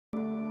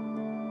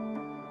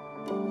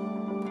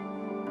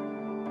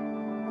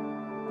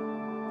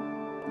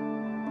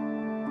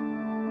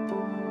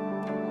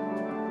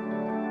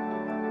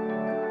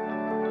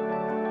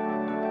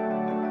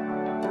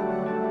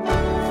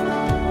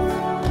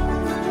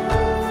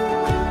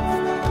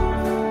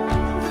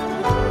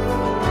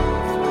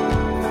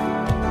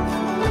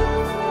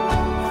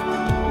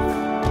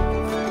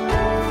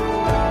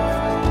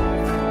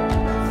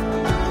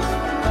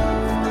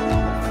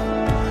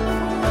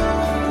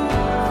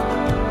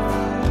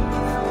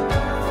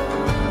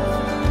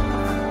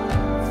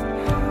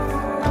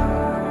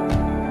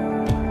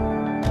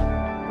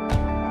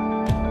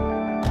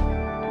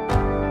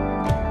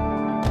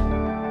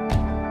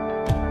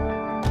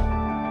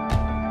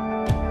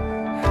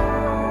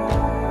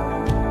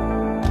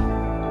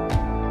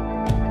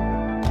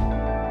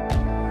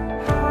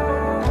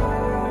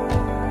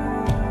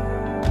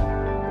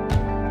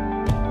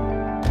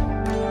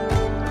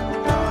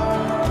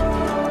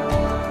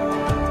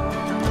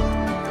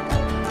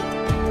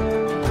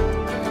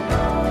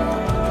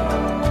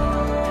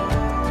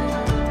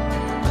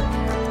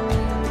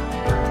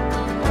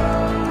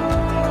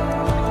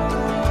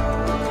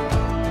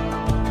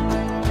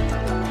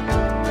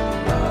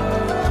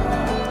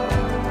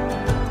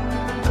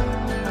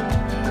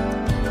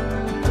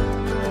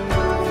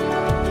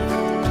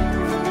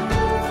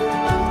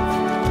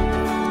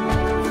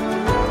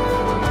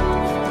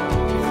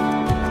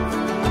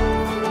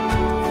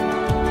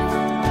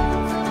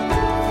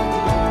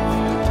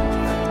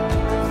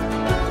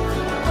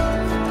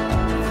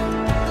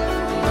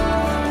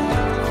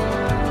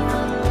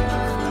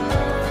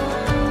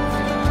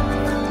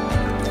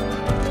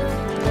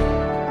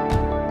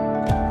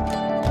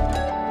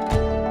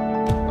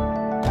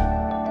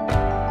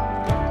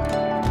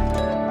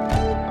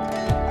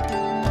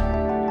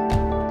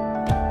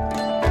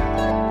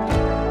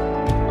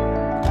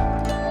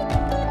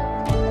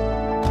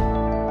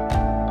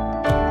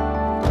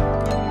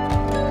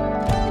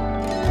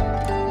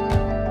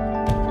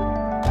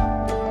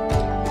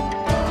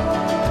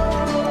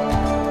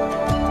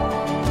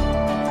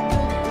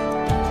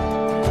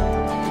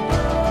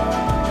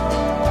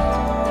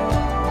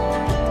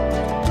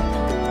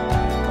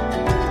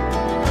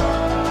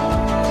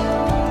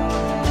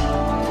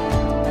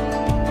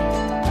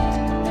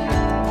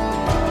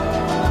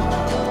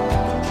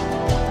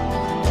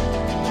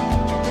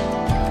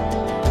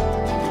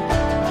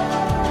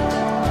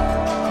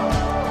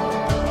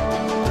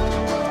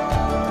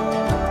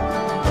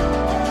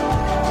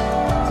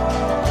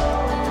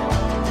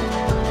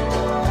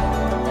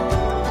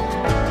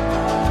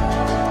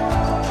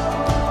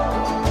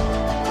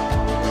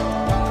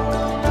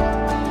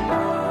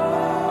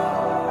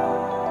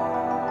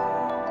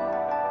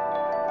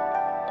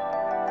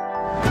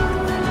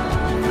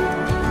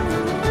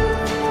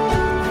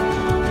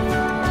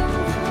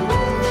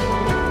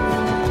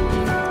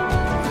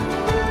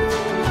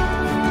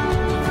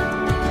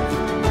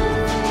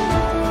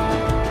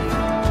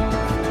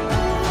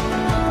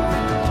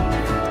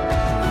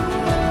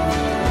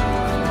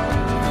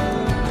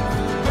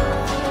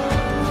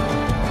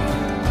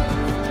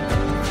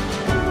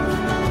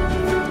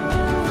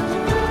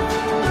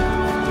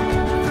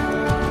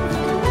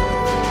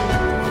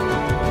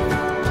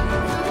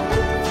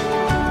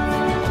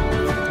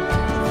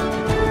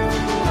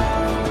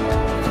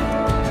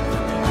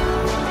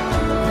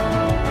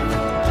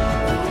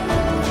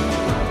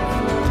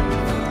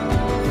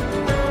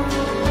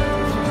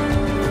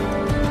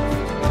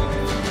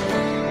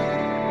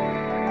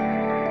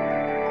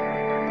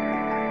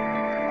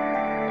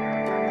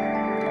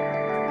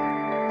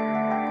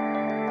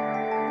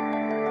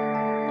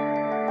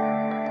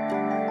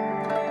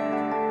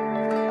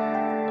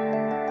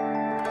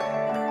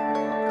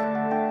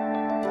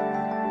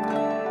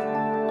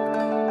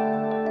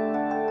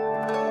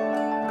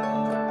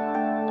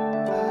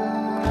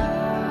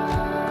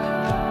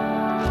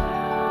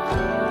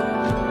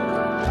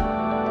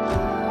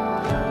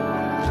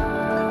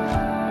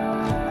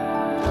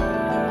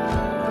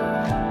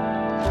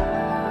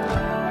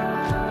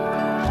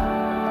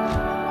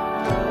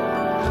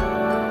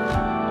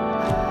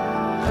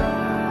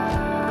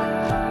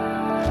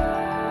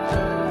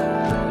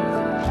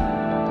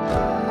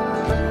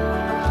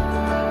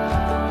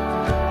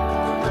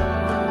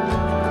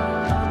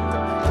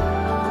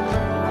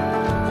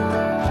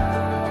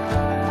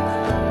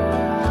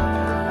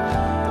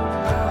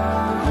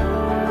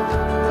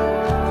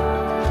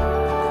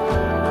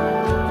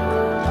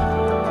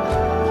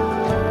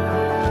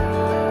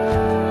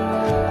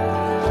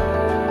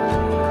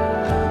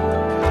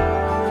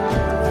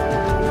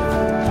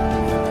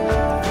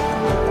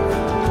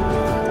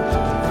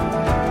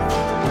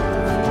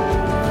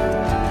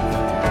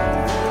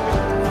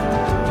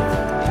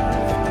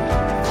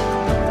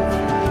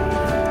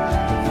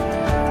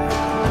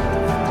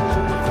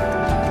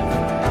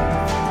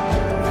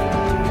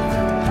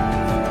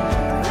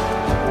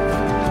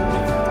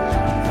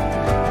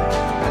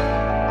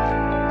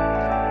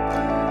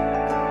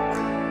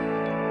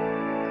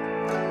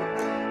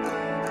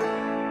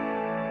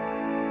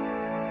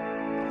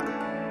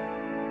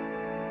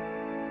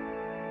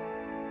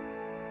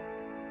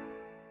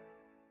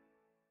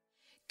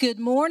Good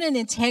morning,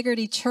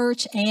 Integrity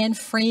Church and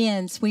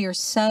friends. We are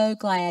so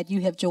glad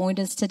you have joined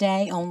us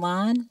today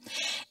online.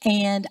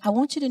 And I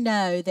want you to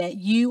know that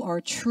you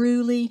are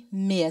truly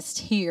missed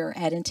here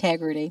at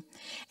Integrity.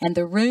 And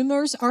the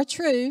rumors are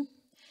true.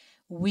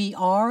 We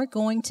are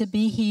going to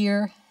be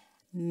here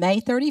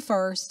May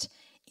 31st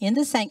in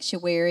the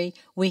sanctuary.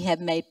 We have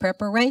made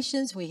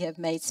preparations. We have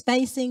made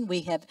spacing.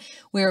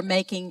 We're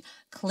making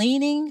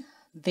cleaning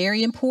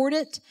very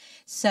important.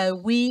 So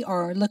we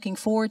are looking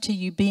forward to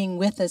you being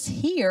with us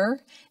here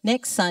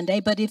next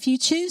Sunday. But if you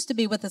choose to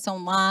be with us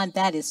online,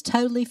 that is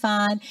totally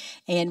fine.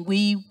 And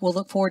we will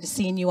look forward to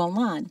seeing you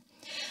online.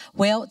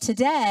 Well,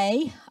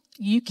 today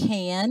you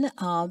can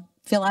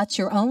fill out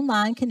your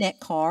online Connect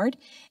card.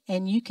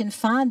 And you can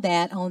find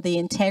that on the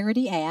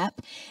Integrity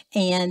app.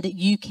 And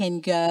you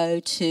can go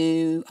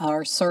to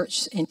our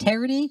search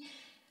Integrity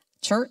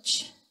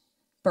Church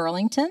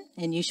Burlington,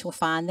 and you shall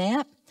find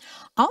that.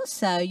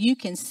 Also, you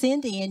can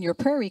send in your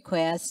prayer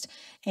request,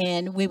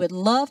 and we would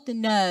love to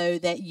know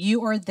that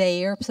you are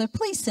there. So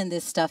please send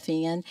this stuff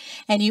in.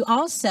 And you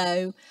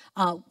also,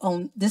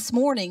 on this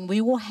morning,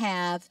 we will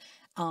have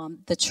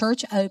the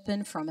church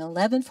open from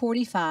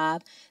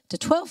 11:45 to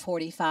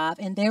 12:45,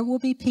 and there will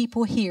be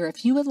people here.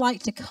 If you would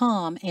like to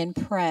come and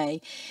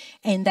pray,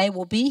 and they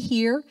will be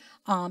here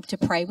to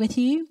pray with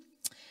you,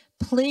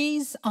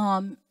 please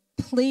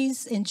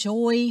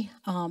enjoy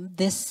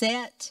this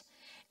set.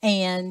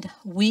 And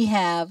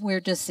we're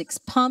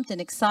just pumped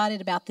and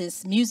excited about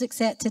this music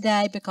set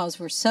today because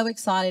we're so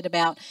excited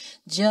about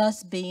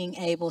just being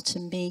able to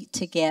meet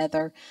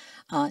together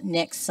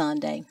next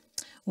Sunday.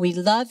 We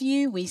love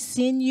you. We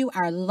send you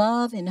our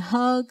love and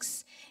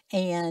hugs,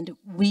 and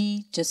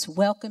we just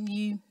welcome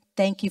you.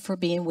 Thank you for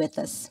being with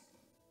us.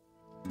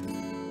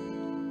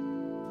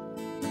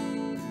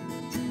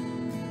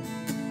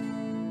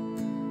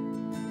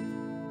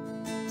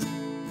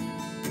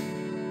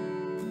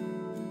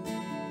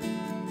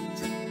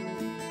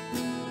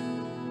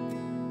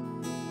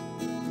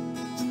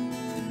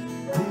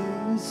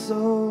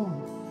 Soul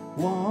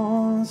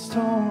once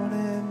torn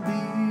and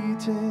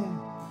beaten,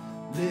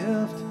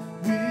 left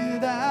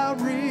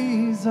without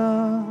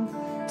reason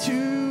to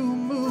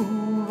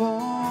move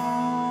on.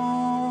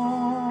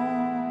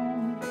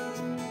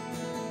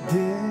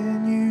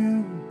 Then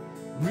you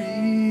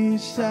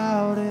reached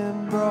out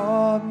and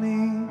brought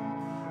me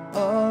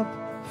up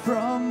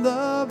from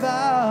the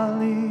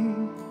valley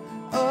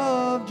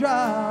of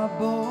dry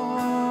bones.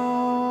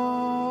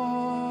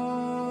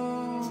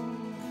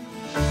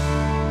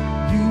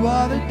 You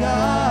are the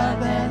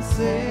God that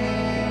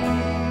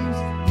saves.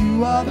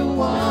 You are the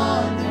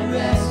one that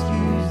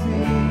rescues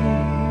me.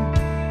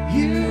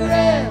 You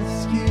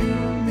rescue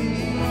me.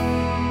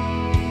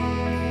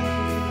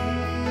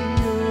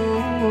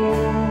 Oh,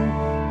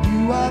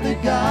 you are the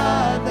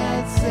God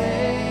that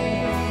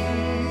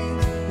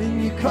saves.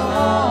 Then you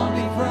call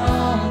me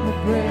from the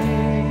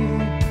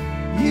grave.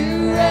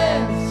 You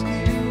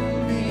rescue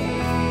me.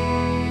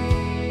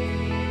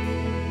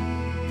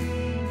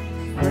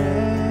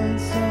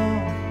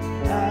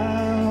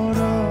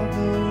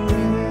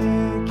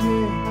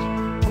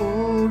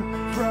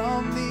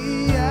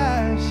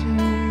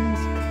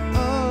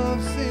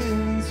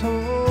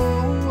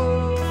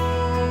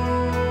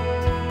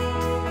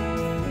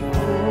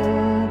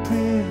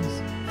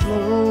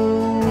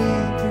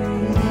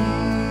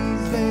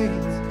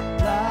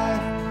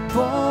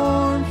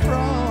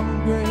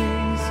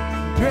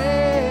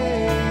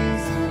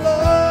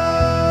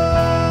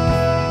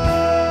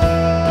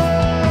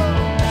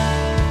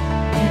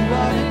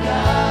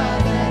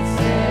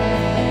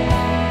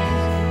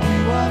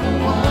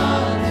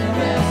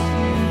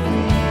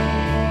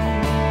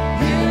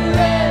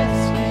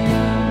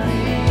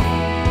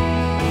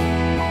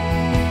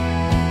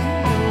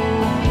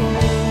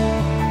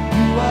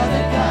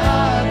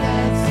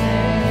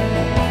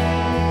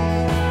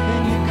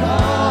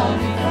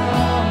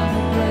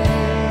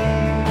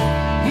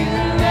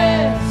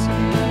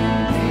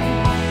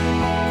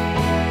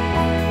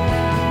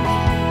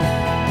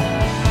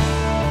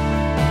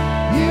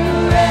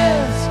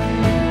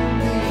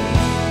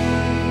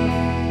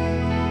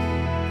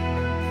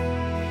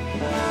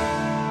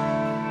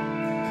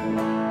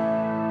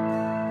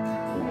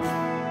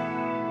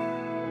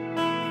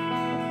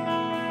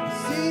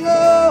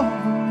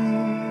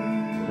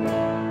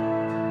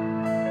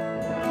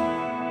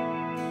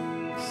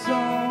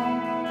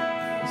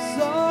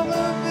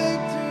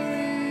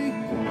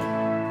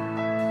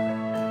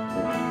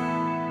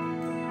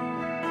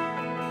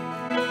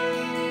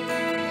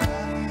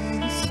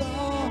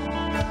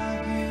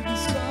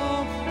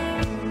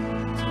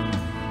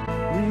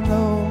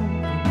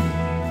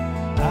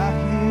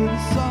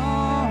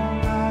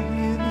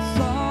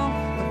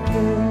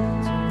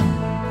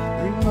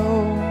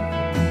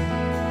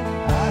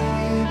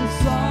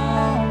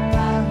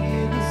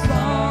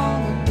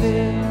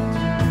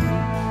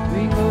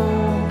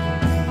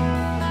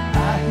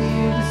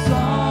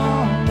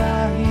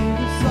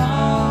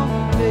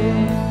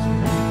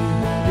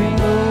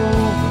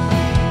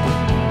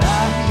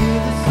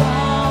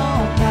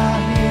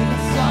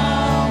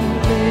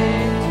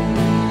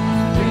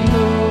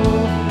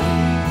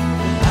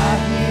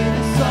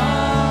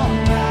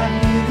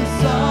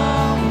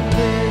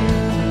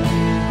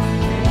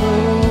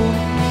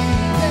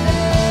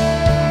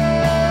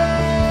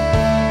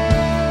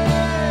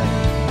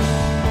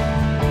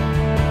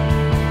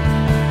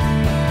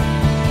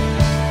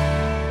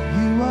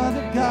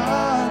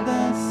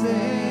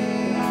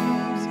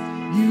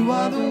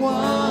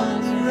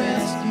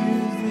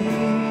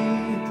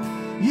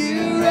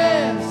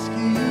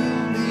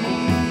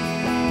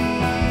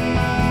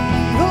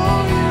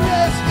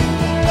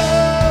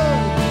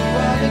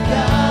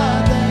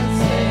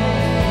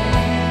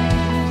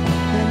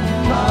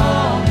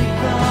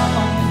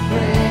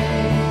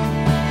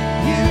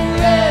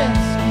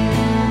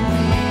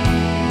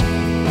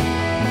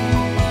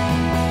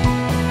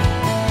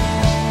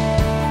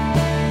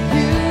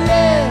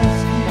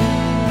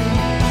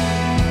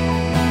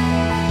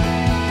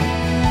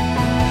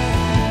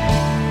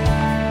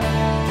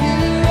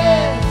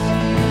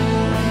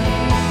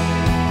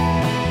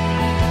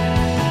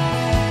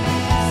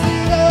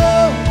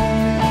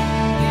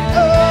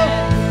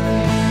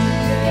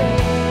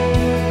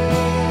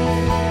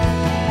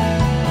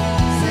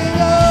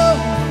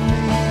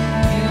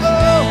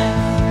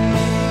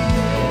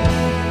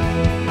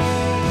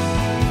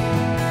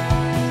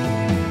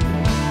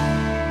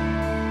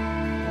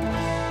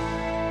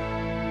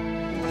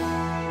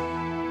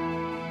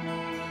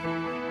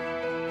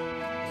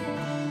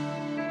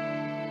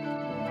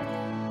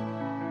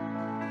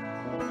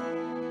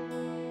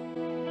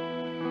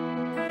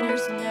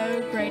 there's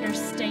no greater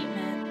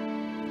statement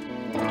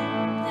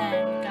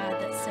than God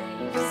that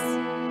saves.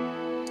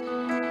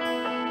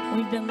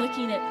 We've been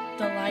looking at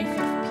the life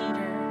of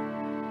Peter,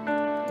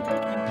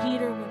 and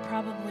Peter would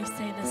probably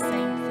say the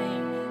same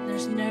thing.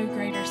 There's no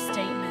greater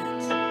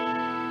statement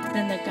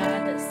than the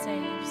God that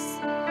saves.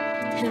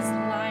 His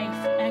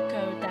life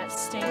echoed that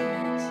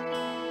statement.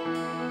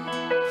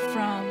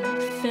 From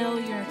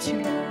failure to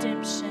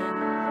redemption,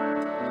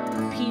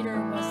 Peter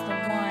was the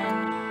one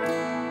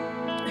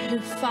who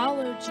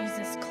followed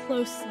Jesus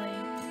closely,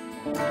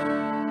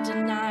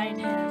 denied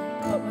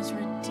him, but was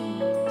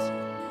redeemed,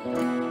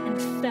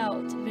 and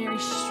felt very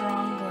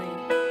strongly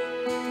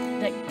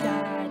that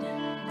God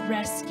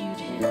rescued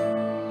him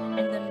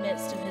in the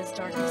midst of his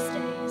darkest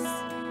days.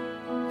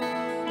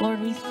 Lord,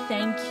 we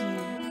thank you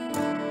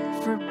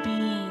for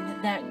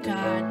being that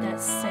God that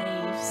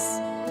saves.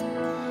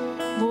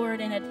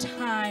 Lord, in a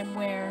time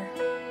where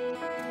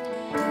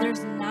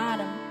there's not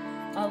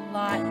a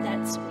lot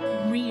that's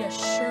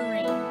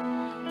reassuring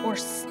or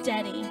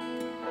steady,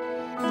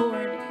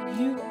 Lord,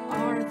 you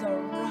are the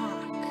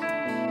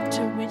rock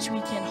to which we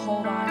can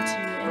hold on to,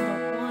 and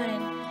the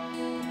one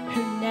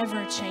who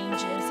never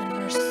changes, and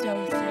we're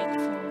so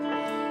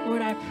thankful.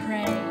 Lord, I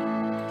pray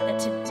that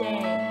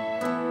today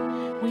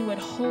we would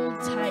hold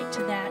tight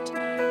to that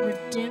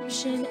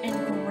redemption and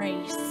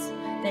grace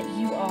that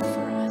you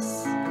offer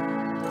us.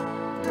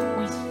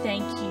 We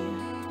thank you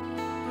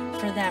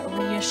for that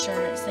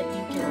reassurance that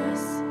you give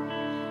us.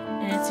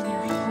 And it's in your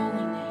holy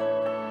name.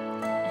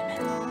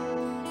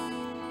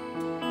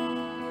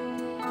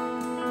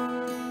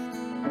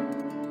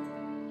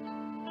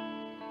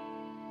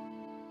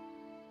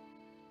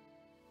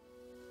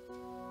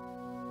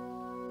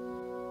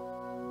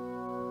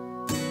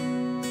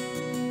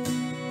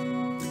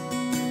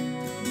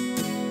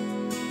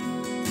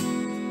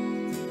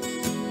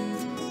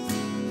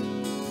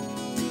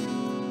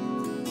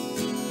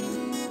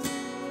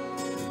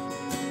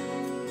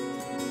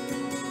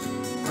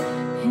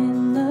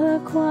 In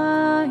the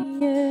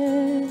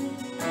quiet,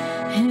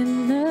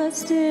 in the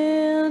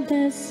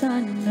stillness,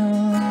 I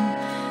know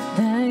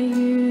that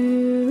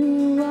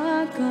you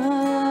are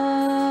God.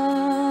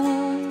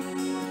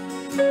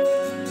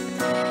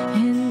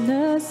 In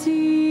the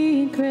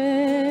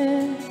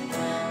secret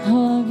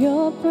of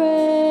your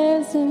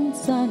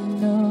presence, I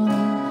know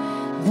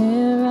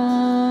there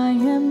I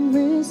am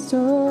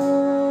restored.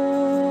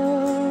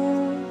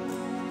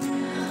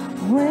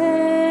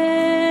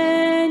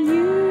 When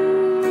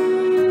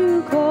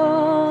you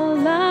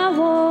call, I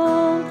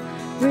won't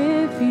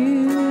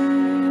refuse.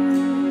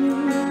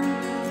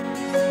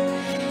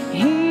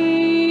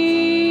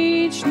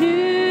 Each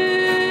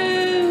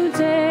new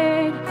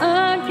day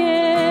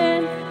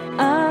again,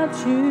 I'll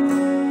choose.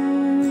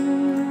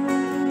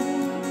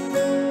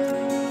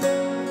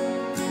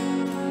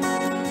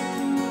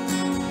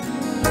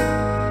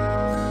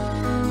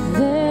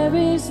 There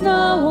is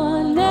no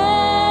one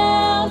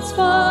else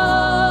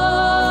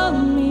for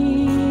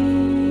me,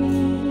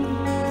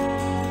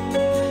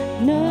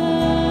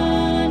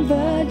 none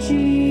but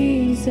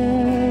Jesus,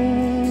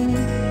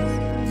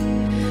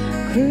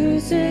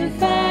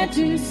 crucified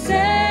to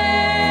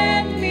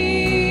set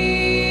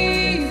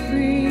me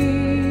free.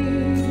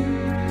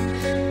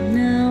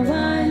 Now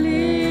I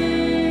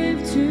live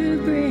to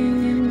bring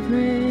him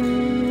praise.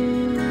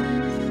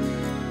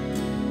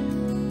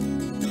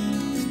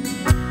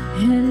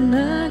 In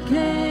the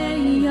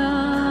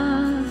chaos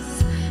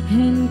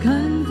and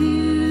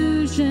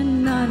confusion,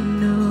 I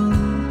know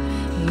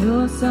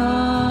you're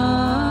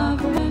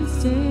sovereign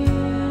still.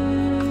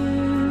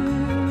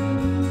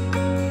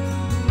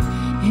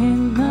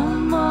 In the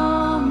moment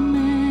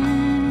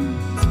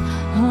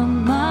of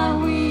my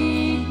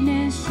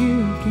weakness, you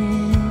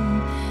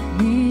give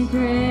me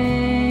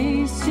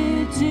grace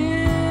to do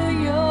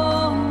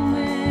your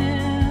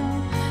will.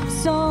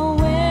 So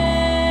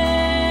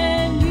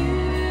when you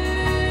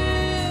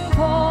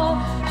call,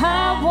 I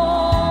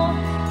won't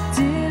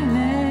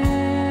delay.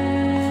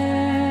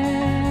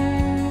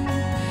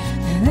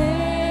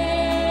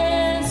 There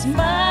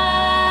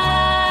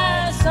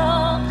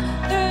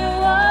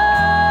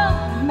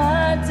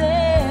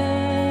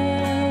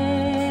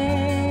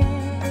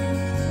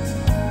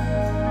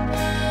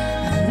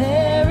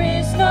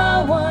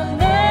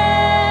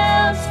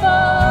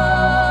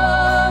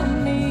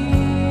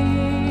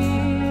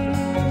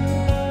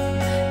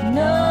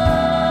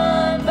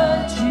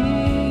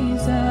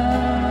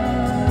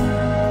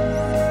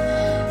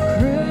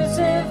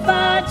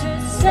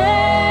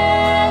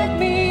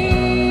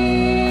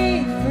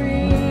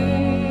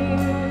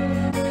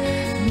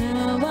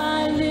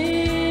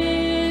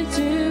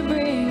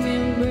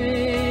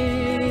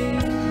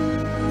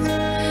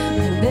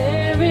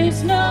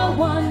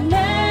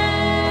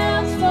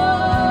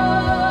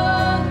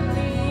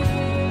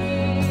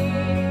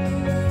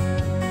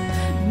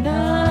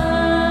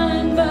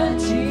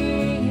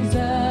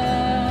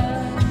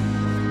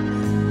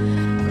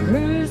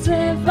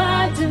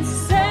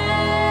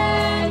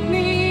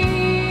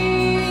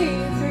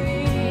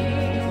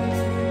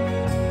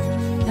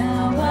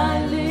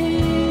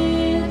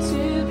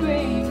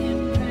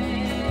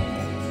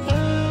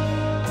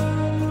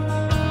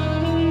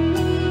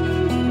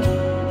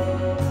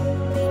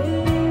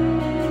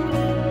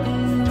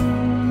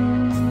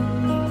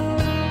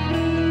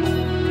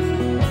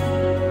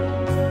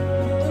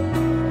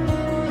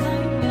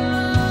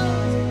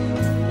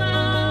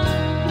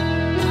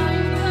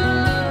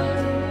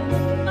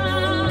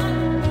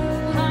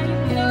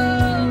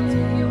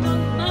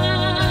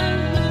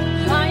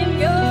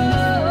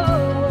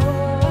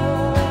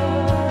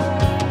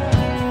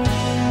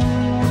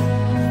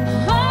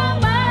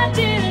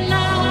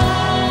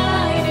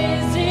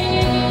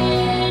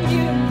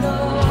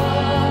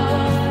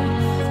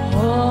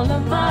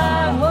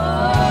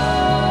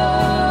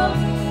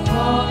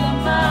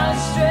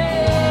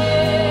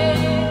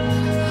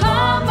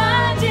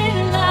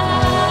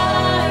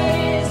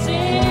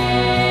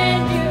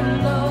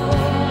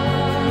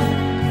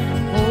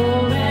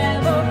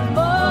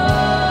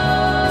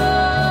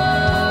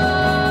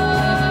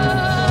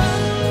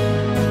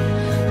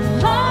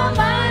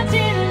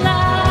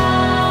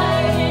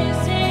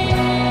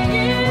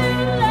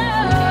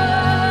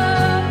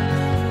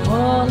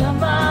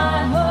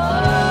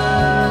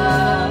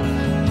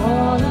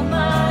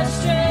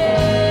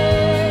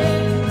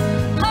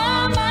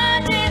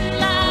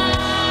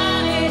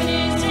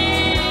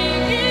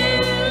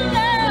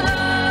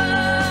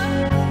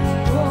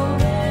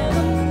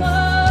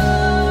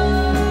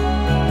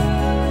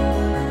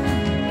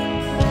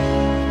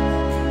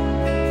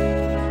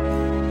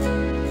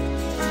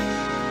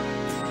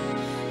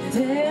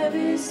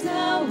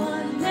no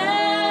one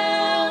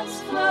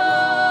else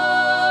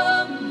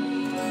for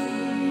me.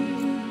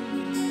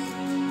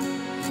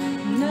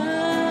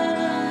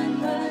 None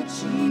but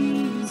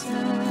Jesus,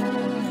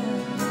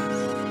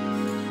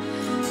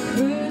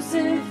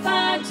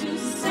 crucified to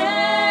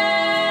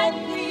set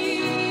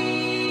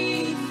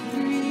me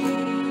free.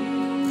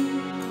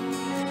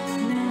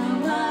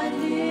 Now I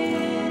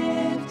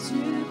live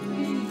to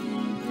bring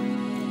Him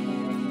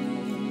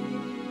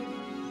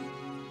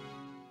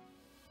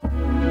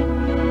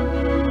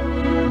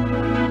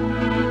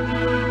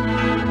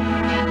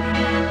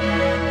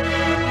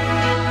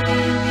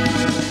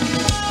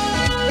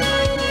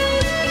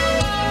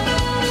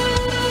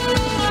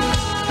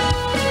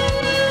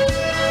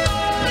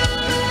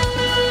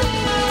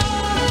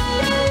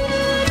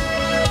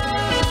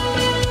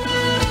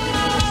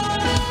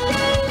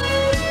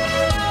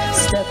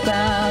Step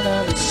out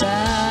of the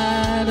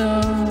shadows,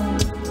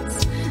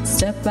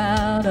 step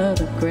out of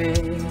the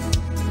grave,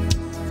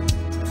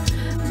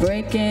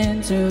 break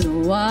into the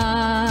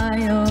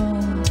wild,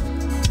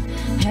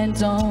 and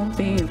don't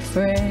be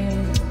afraid.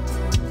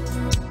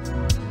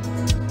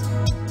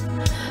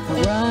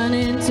 Run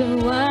into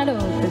wide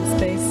open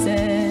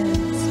spaces,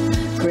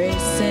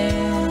 graces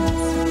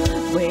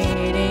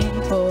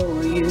waiting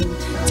for you.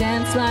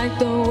 Dance like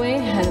the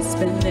weight has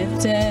been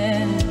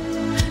lifted,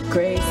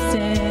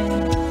 graces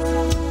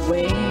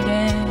waiting.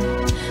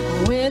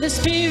 Where the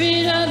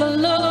Spirit of the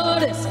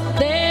Lord is,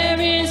 there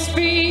is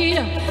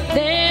freedom,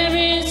 there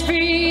is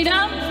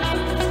freedom.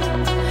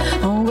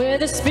 Oh, where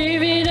the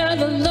Spirit of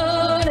the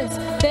Lord is,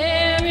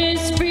 there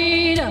is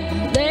freedom,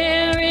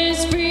 there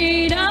is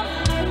freedom.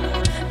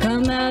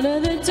 Come out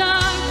of the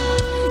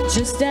dark,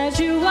 just as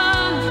you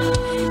are,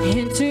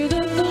 into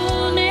the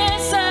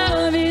fullness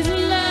of His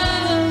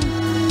love.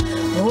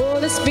 Oh,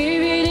 the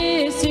Spirit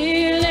is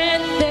here,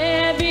 let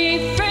there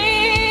be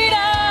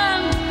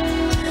freedom,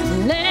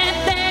 let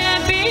there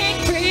be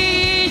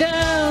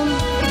freedom.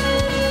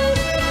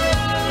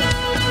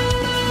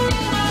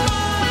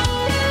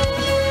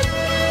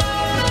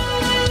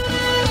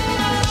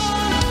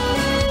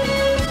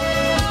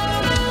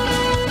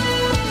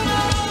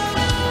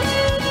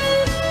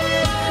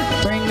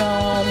 Bring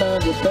all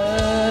of your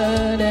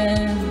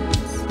burdens,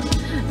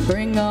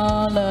 bring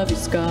all of your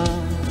scars.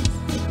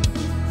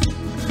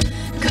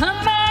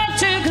 Come back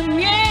to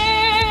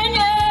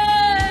communion,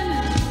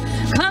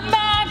 come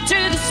back to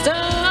the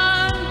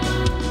start.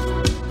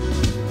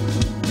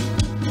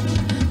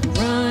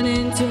 Run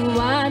into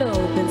wide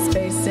open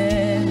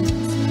spaces,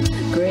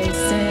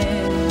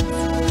 graces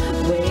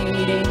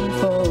waiting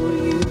for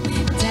you.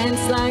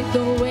 Dance like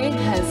the weight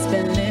has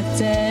been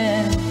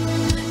lifted,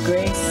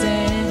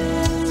 graces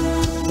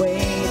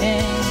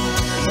waiting.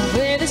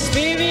 Where the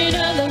Spirit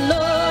of the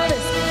Lord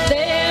is,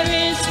 there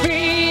is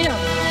freedom,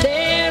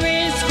 there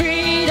is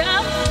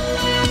freedom.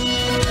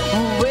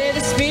 Where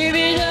the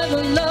Spirit of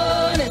the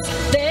Lord is,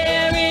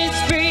 there is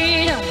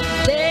freedom,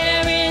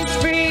 there is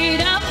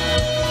freedom.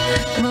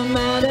 Come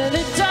out of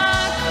the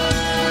dark,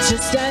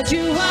 just as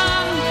you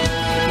are,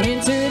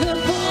 into the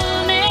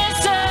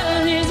fullness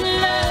of His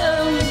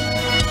love.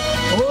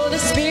 Oh, the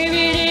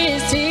Spirit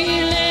is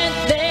here, let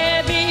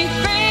there be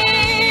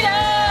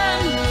freedom,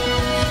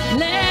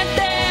 let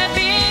there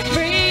be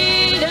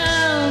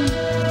freedom.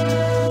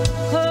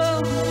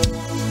 Oh,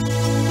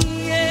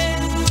 yeah.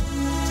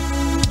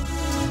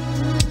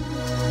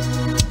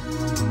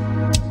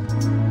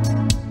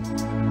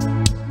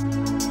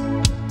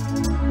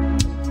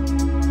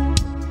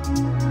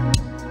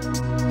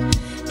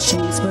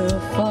 Chains will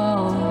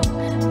fall,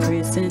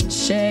 prisons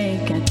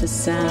shake at the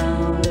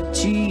sound of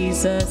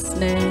Jesus'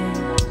 name.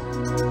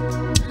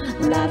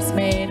 Lives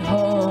made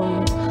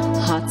whole,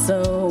 hearts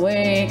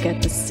awake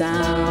at the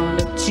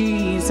sound of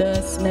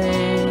Jesus'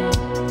 name.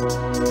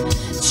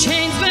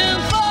 Chains will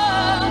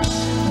fall,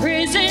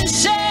 prisons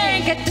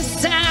shake at the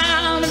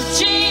sound of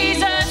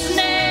Jesus'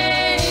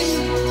 name.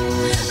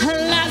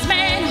 Lives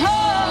made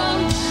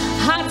whole,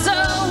 hearts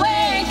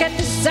awake at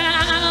the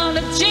sound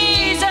of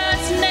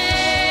Jesus' name.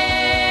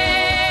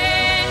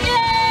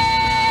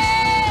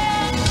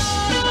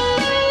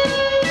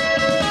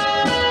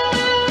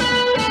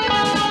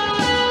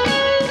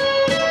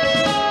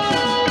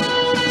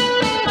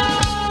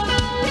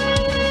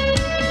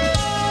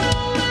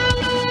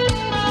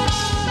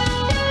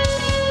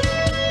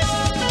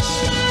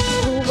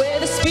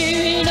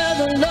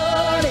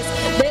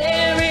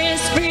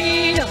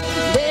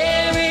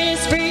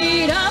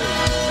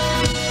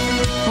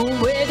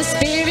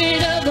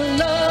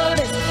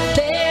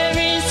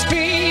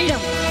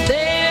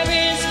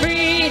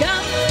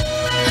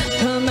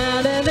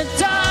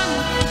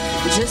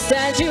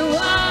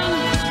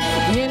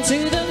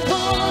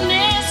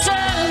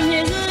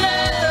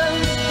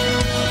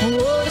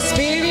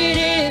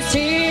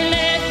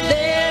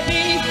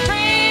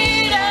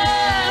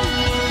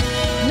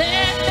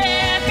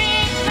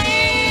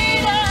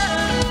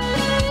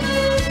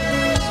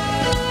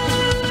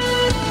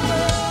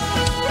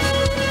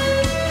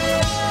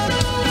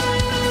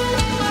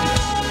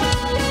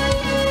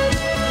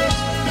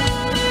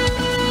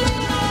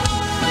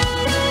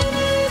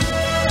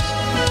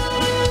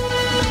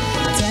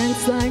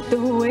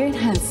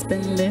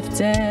 been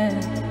lifted.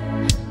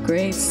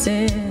 Grace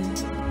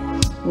is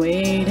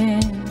waiting.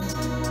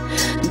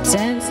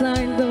 Dance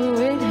like the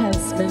weight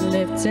has been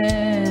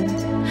lifted.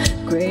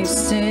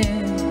 Grace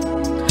is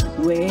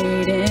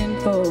waiting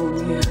for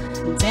you.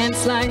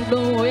 Dance like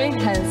the weight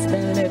has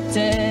been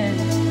lifted.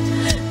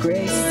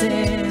 Grace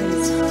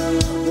is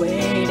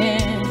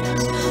waiting.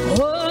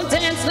 Oh,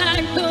 dance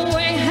like the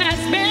weight has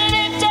been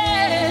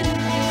lifted.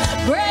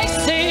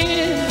 Grace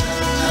is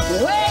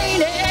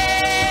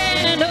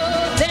waiting.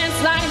 Oh,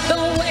 dance like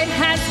the weight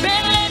has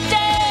been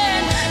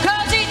lifted.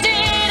 'Cause he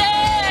did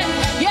it.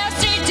 Yes,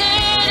 he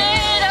did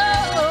it.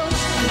 Oh,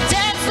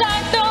 dance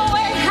like the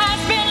weight has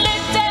been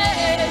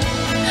lifted.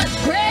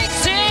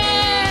 Grace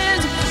is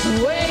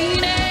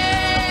waiting.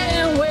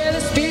 Where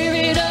the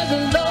Spirit of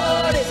the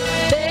Lord is,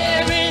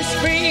 there is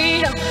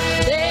freedom.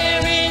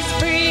 There is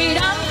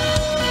freedom.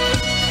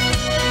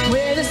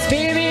 Where the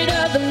Spirit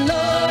of the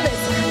Lord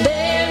is,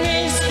 there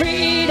is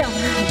freedom.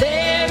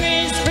 There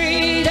is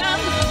freedom.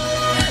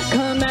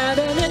 Come out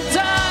of the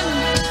dark,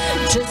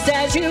 just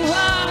as you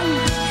are,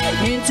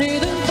 into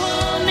the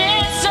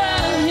fullness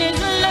of His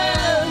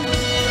love.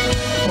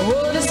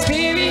 Oh, the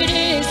Spirit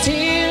is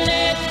here.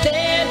 Let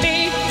there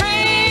be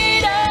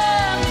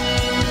freedom.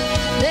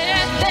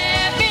 Let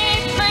there be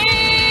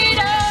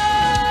freedom.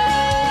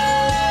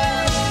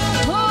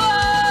 Oh,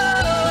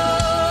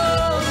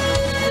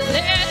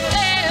 let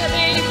there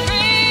be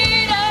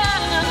freedom.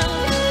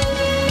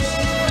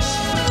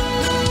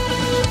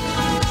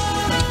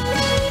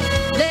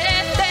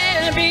 Let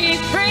there be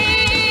freedom.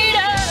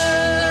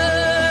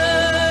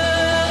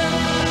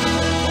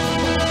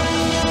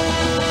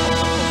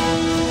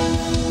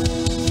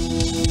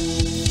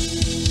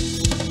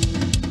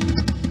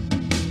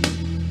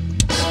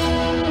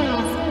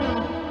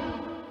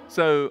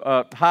 So,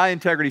 hi,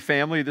 Integrity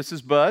family. This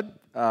is Bud.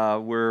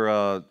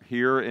 We're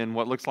here in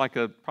what looks like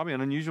probably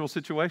an unusual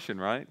situation,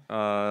 right?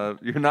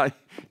 You're not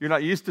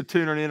used to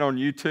tuning in on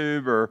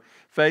YouTube or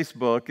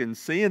Facebook and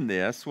seeing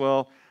this.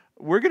 Well,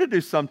 we're going to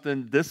do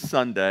something this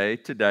Sunday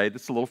today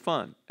that's a little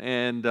fun,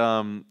 and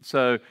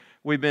so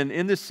we've been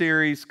in this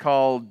series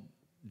called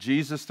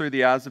Jesus Through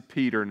the Eyes of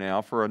Peter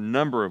now for a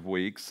number of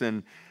weeks,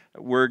 and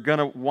we're going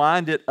to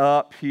wind it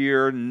up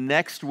here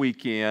next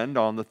weekend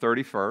on the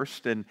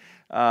 31st, and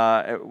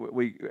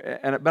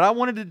but I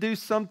wanted to do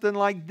something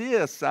like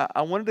this.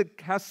 I wanted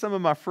to have some of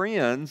my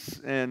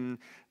friends and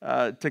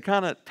to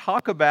kind of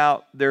talk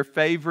about their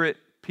favorite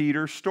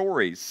Peter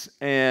stories.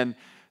 And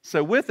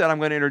so with that, I'm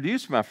going to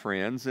introduce my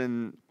friends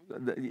in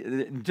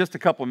just a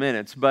couple of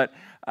minutes. But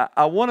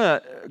I want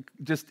to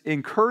just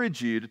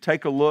encourage you to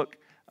take a look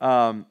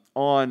on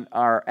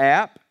our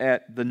app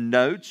at the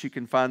notes. You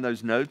can find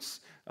those notes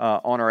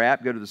on our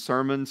app. Go to the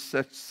sermons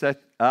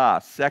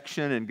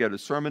section and go to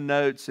sermon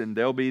notes, and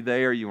they'll be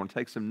there. You want to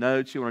take some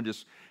notes. You want to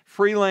just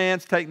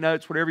freelance, take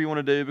notes, whatever you want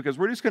to do, because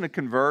we're just going to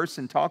converse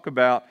and talk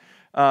about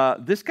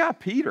this guy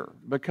Peter,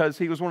 because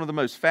he was one of the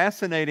most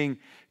fascinating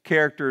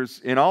characters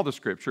in all the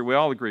Scripture. We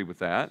all agree with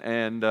that,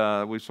 and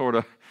we sort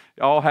of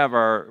all have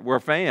we're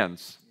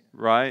fans,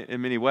 right, in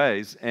many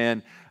ways,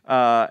 and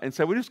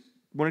so we just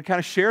want to kind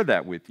of share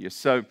that with you.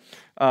 So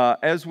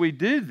as we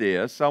do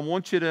this, I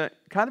want you to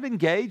kind of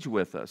engage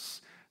with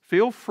us.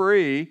 Feel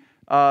free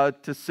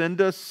to send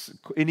us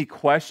any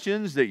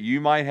questions that you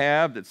might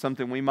have, that's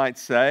something we might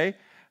say,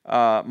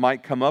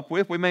 might come up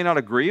with. We may not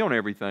agree on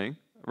everything,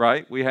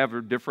 right? We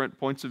have different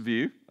points of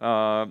view,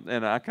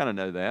 and I kind of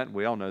know that.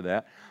 We all know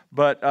that.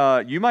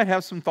 But you might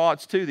have some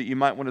thoughts, too, that you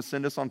might want to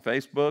send us on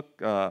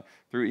Facebook,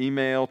 through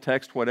email,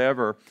 text,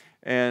 whatever,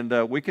 and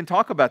we can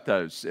talk about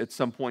those at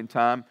some point in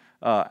time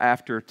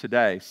after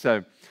today.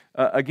 So,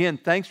 again,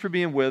 thanks for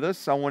being with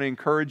us. I want to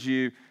encourage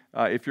you,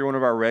 if you're one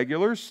of our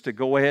regulars, to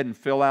go ahead and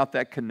fill out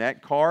that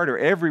Connect card, or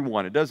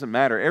everyone, it doesn't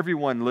matter,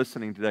 everyone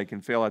listening today can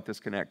fill out this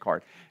Connect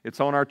card. It's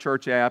on our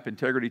church app,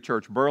 Integrity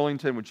Church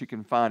Burlington, which you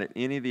can find at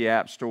any of the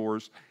app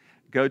stores.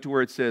 Go to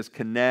where it says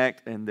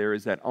Connect, and there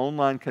is that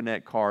online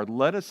Connect card.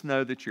 Let us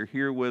know that you're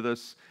here with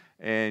us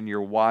and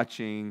you're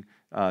watching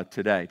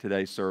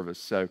today's service.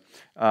 So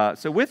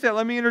with that,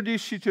 let me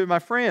introduce you to my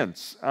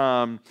friends.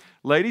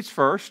 Ladies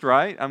first,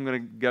 right? I'm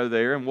going to go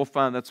there, and we'll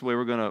find that's the way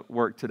we're going to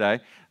work today.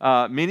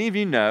 Many of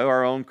you know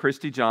our own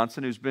Christy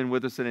Johnson, who's been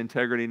with us at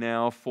Integrity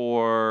now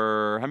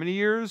for how many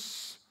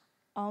years?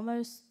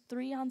 Almost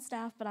 3 on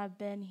staff, but I've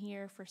been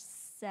here for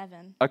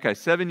 7. Okay,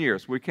 7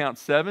 years. We count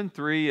 7,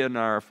 3 in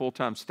our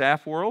full-time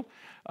staff world.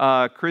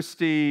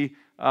 Christy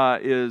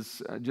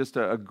is just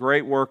a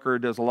great worker,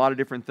 does a lot of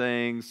different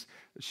things.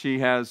 She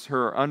has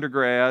her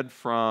undergrad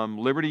from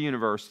Liberty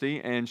University,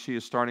 and she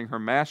is starting her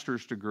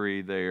master's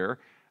degree there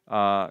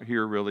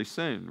here really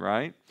soon,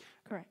 right?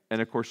 Correct.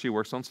 And, of course, she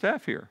works on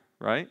staff here,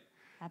 right?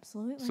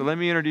 Absolutely. So let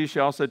me introduce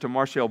you also to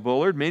Marshall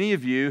Bullard. Many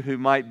of you who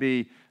might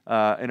be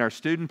in our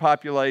student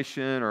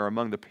population or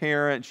among the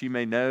parents, you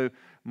may know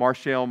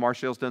Marshall.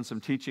 Marshall's done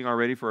some teaching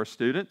already for our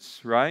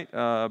students, right?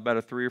 About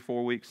a 3 or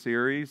 4 week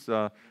series.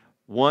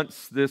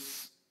 Once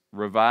this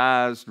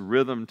revised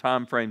rhythm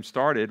time frame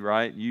started,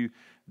 right, you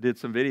did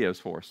some videos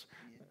for us.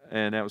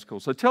 And that was cool.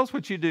 So tell us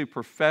what you do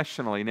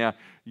professionally. Now,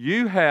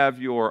 you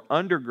have your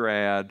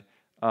undergrad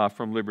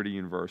from Liberty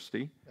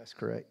University. That's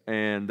correct.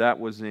 And that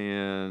was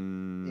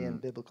in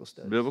Biblical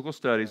studies. Biblical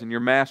studies. Right. And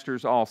your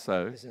master's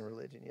also? It's in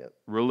religion, yep.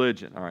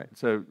 Religion, all right.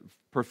 So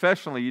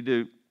professionally,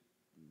 you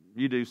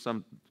do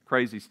some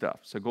crazy stuff.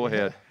 So go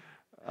ahead.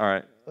 All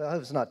right. Well, I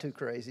hope it's not too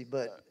crazy,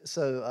 but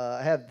so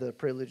I have the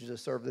privilege to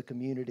serve the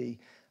community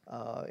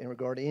in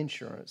regard to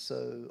insurance.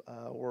 So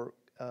I work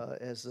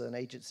as an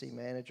agency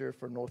manager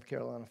for North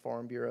Carolina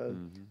Farm Bureau.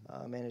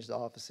 Manage the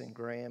office in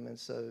Graham, and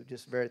so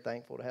just very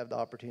thankful to have the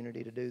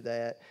opportunity to do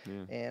that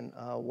and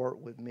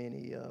work with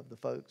many of the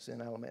folks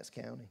in Alamance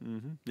County.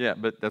 Yeah,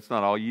 but that's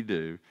not all you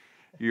do.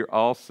 You're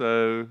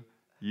also,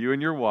 you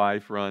and your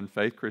wife run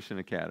Faith Christian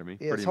Academy.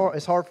 Yeah,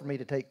 it's hard for me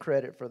to take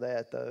credit for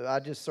that, though. I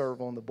just serve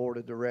on the board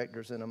of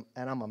directors, and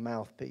I'm a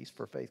mouthpiece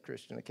for Faith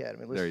Christian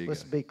Academy.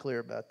 Let's be clear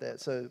about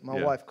that. So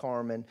my wife,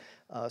 Carmen,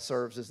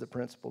 serves as the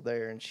principal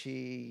there, and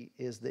she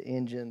is the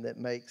engine that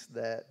makes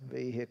that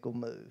vehicle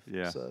move.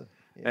 Yeah. So,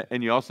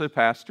 And you also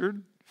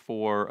pastored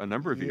for a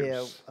number of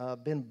years. Yeah,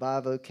 I've been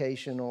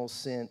bivocational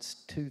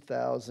since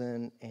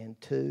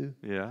 2002.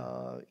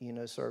 Yeah.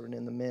 Serving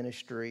in the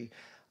ministry.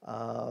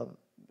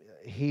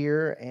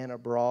 Here and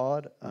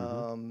abroad.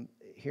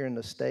 Here in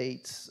the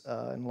States,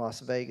 in Las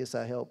Vegas,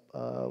 I helped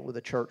with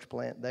a church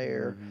plant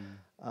there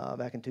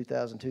back in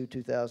 2002,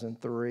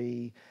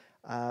 2003.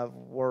 I've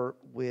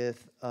worked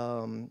with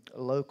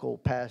local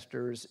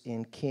pastors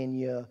in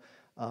Kenya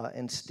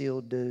and still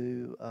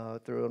do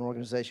through an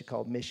organization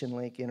called Mission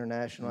Link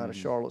International out of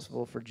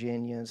Charlottesville,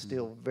 Virginia, and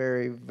still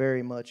very,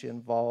 very much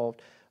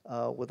involved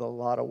with a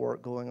lot of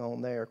work going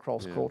on there,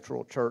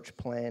 cross-cultural church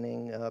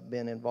planning,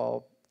 been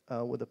involved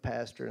with a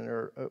pastor,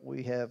 and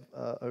we have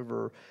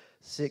over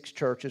 6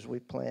 churches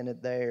we've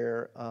planted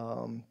there.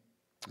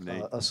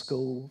 A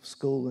school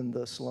in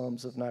the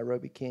slums of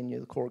Nairobi, Kenya,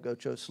 the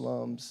Korogocho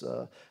slums.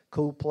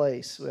 Cool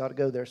place. We ought to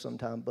go there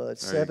sometime, bud.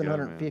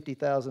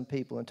 750,000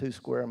 people in 2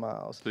 square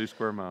miles. 2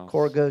 square miles.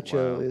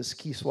 Korogocho is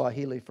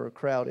Kiswahili for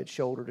crowded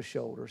shoulder to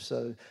shoulder.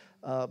 So,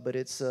 but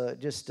it's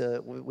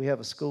we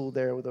have a school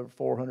there with over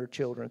 400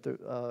 children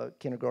through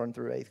kindergarten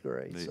through 8th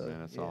grade. Neat, man,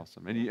 that's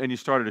awesome. And you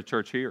started a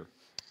church here.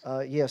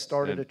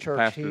 Started a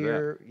church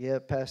here. Yeah,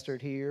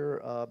 pastored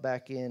here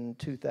back in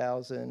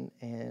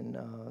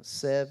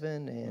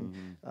 2007, and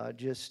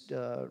just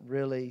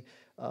really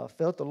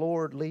felt the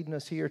Lord leading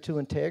us here to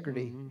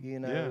integrity.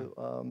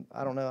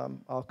 I don't know. I'm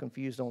all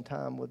confused on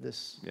time with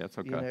this. Yeah, it's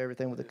okay.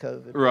 Everything with the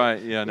COVID.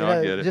 Right. Yeah. No,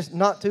 I get it. Just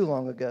not too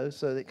long ago.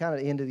 So the kind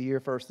of end of the year,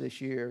 first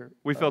this year.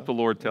 We felt the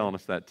Lord telling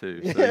us that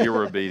too. So you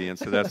were obedient.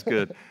 So that's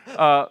good.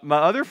 My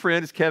other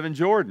friend is Kevin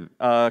Jordan.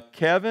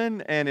 Kevin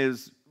and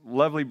his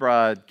lovely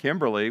bride,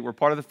 Kimberly, were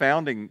part of the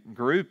founding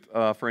group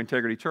for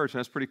Integrity Church, and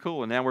that's pretty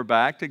cool. And now we're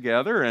back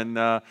together and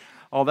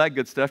all that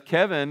good stuff.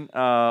 Kevin,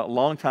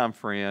 longtime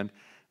friend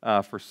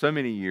for so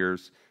many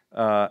years,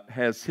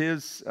 has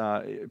his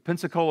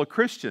Pensacola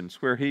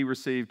Christians, where he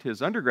received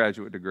his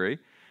undergraduate degree.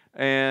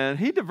 And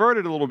he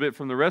diverted a little bit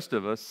from the rest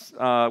of us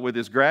with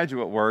his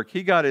graduate work.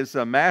 He got his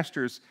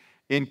master's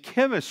in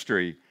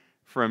chemistry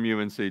from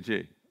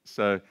UNCG.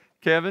 So,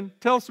 Kevin,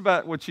 tell us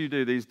about what you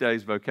do these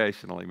days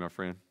vocationally, my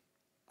friend.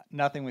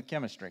 Nothing with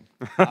chemistry.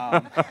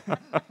 I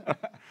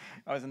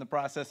was in the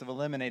process of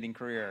eliminating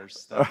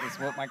careers. That is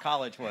what my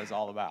college was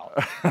all about.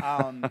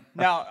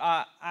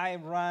 I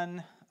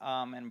run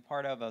and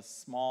part of a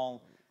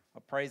small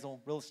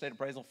real estate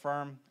appraisal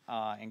firm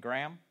in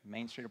Graham,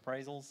 Main Street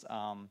Appraisals,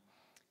 and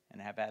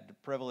have had the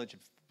privilege of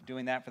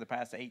doing that for the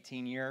past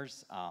 18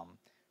 years.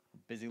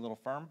 Busy little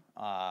firm.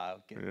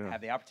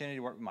 Have the opportunity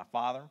to work with my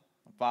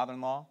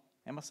father-in-law,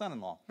 and my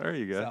son-in-law. There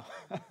you go.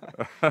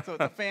 So it's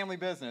a family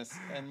business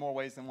in more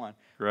ways than one.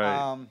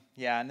 Right.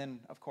 And then,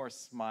 of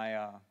course,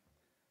 my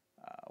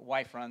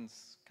wife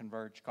runs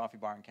Converge Coffee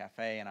Bar and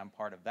Cafe, and I'm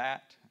part of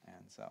that.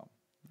 And so,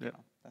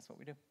 that's what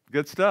we do.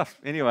 Good stuff.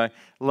 Anyway,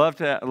 love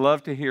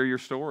to hear your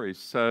stories.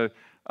 So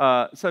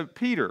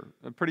Peter,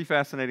 a pretty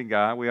fascinating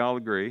guy. We all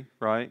agree,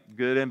 right?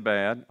 Good and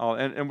bad.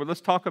 And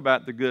let's talk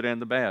about the good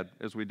and the bad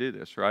as we do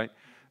this, right?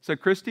 So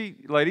Christy,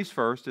 ladies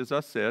first, as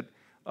I said.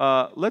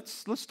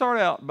 Let's start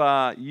out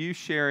by you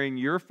sharing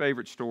your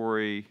favorite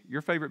story,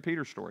 your favorite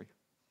Peter story.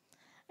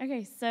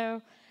 Okay,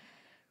 so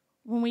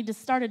when we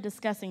just started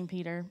discussing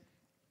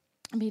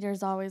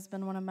Peter's always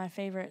been one of my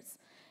favorites.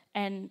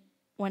 And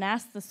when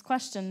asked this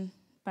question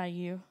by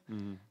you,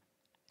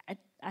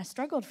 I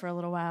struggled for a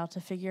little while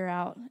to figure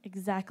out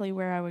exactly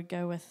where I would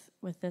go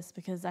with this,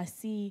 because I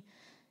see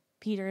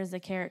Peter as a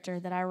character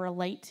that I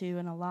relate to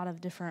in a lot of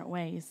different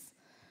ways.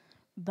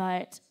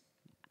 But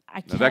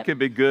now, that could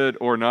be good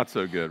or not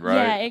so good, right?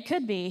 Yeah, it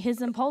could be.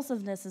 His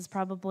impulsiveness is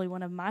probably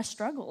one of my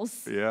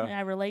struggles. Yeah. And I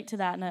relate to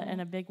that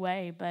in a big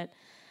way. But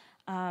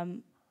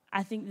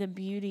I think the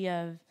beauty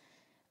of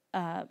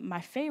my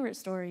favorite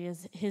story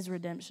is his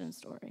redemption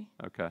story.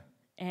 Okay.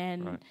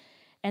 And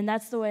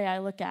that's the way I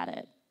look at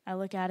it. I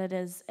look at it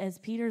as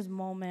Peter's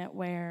moment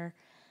where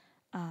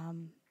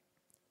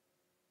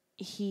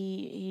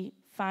he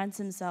finds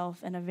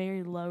himself in a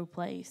very low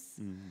place.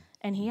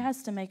 And he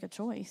has to make a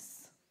choice.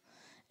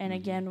 And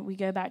again, we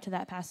go back to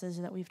that passage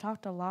that we've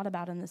talked a lot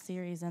about in the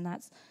series, and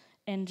that's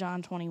in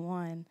John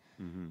 21,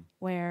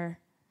 where,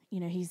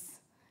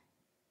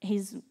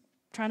 he's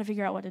trying to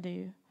figure out what to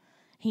do.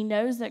 He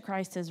knows that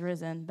Christ has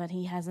risen, but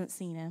he hasn't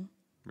seen him.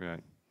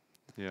 Right.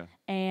 Yeah.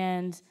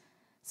 And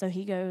so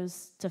he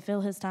goes to fill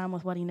his time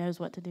with what he knows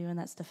what to do, and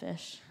that's to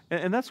fish.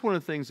 And that's one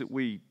of the things that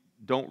we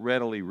don't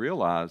readily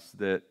realize,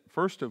 that,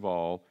 first of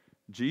all,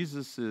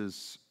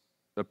 Jesus'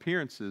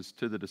 appearances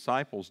to the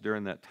disciples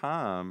during that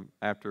time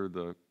after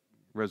the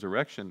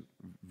resurrection,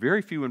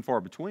 very few and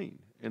far between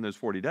in those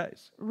 40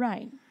 days.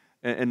 Right.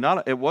 And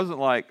it wasn't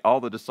like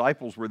all the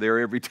disciples were there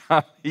every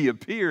time he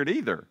appeared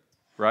either,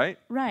 right?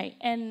 Right.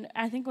 And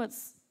I think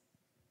what's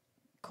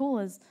cool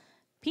is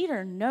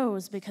Peter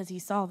knows because he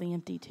saw the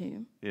empty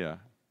tomb. Yeah.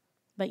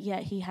 But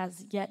yet he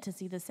has yet to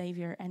see the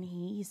Savior, and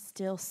he's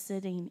still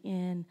sitting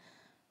in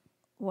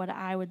what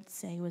I would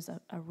say was a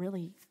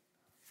really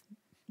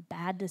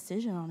bad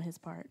decision on his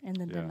part, in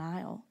the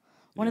denial.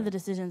 One of the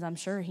decisions I'm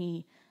sure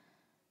he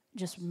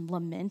just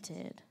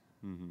lamented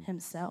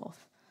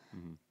himself.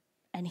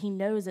 And he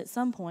knows at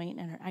some point,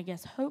 and I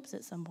guess hopes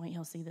at some point,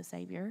 he'll see the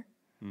Savior.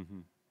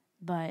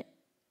 But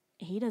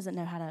he doesn't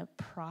know how to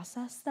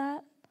process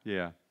that.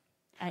 Yeah.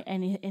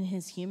 And in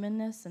his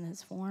humanness and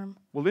his form.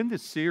 Well, in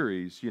this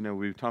series, we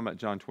were talking about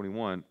John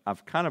 21.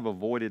 I've kind of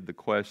avoided the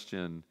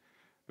question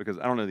because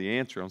I don't know the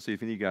answer. I'll see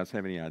if any of you guys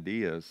have any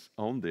ideas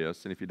on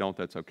this, and if you don't,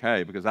 that's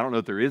okay, because I don't know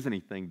if there is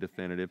anything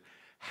definitive.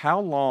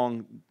 How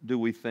long do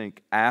we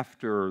think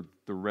after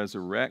the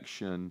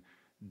resurrection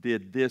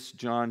did this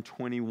John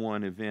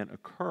 21 event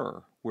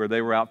occur, where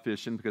they were out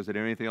fishing because they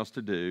didn't have anything else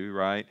to do,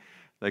 right?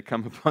 They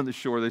come upon the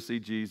shore, they see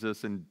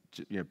Jesus, and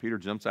Peter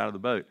jumps out of the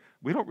boat.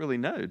 We don't really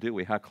know, do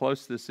we, how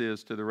close this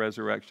is to the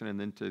resurrection and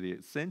then to the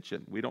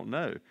ascension? We don't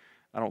know.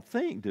 I don't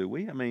think, do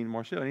we? I mean,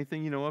 Marshall,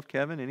 anything you know of?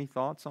 Kevin, any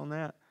thoughts on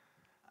that?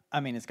 I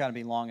mean, it's got to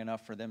be long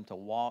enough for them to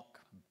walk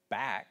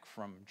back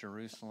from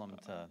Jerusalem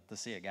to the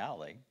Sea of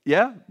Galilee.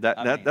 Yeah,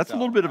 that's a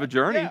little bit of a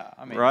journey, yeah,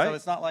 I mean, right? So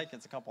it's not like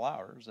it's a couple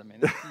hours. I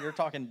mean, you're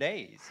talking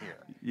days here.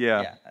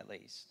 Yeah, at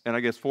least. And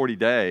I guess 40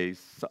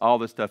 days, all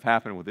this stuff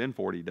happened within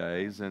 40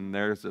 days, and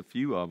there's a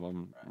few of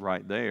them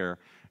right there.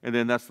 And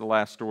then that's the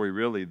last story,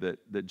 really,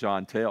 that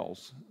John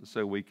tells.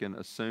 So we can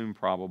assume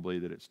probably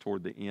that it's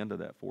toward the end of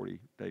that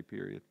 40-day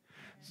period.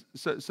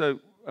 So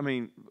I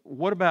mean,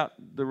 what about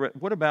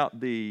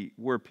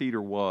where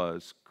Peter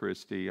was,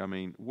 Christy? I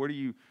mean,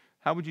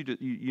 how would you do?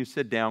 You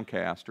said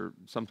downcast or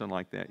something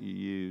like that. You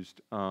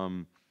used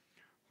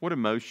what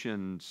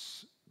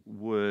emotions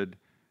would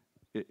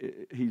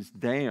he's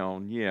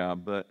down? Yeah,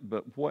 but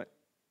what?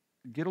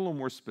 Get a little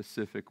more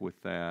specific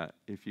with that,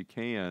 if you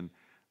can,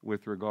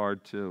 with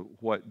regard to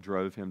what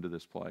drove him to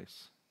this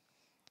place.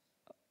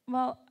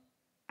 Well,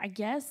 I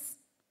guess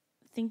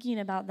thinking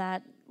about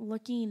that,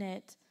 looking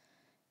at.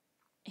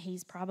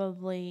 He's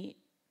probably,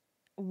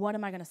 what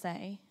am I going to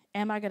say?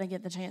 Am I going to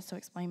get the chance to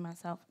explain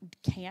myself?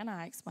 Can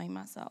I explain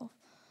myself?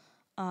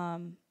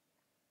 What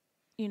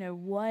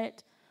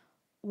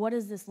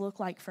does this look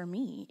like for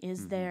me?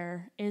 Is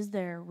there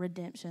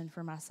redemption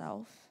for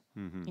myself?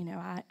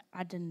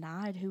 I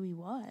denied who he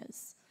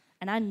was,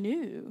 and I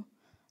knew,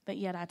 but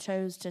yet I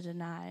chose to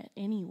deny it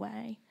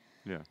anyway.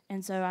 Yeah.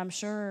 And so I'm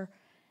sure,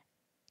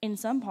 in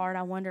some part,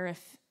 I wonder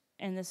if.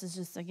 And this is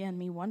just, again,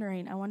 me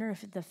wondering, I wonder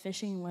if the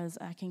fishing was,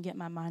 I can get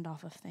my mind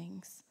off of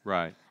things.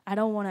 Right. I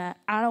don't want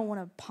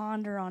to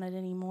ponder on it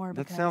anymore.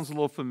 That sounds a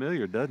little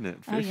familiar, doesn't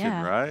it? Fishing,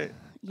 right?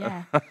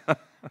 Yeah.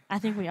 I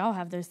think we all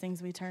have those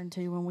things we turn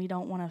to when we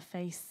don't want to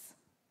face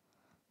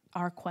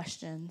our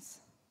questions.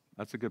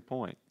 That's a good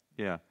point.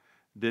 Yeah.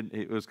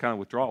 It was kind of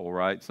withdrawal,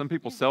 right? Some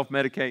people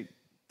self-medicate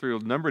through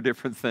a number of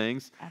different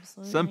things.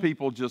 Absolutely. Some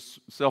people just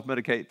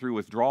self-medicate through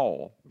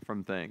withdrawal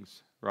from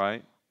things,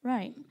 right?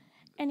 Right.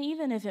 And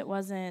even if it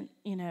wasn't,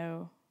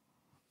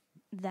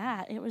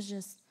 that, it was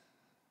just,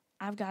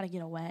 I've got to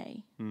get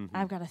away.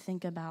 I've got to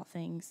think about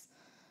things.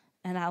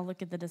 And I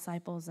look at the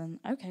disciples and,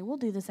 okay, we'll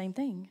do the same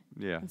thing.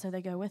 Yeah. And so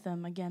they go with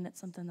him. Again, it's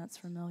something that's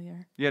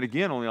familiar. Yet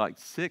again, only like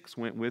 6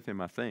 went with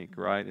him, I think,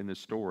 right, in this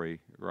story,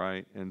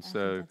 right? And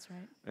so, that's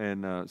right.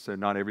 And so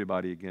not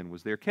everybody, again,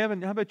 was there.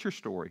 Kevin, how about your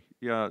story?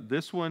 Yeah,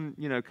 this one,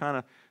 kind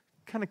of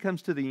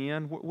comes to the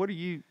end. What do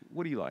you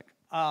like?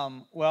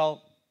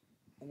 Well,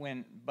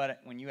 when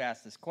you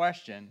ask this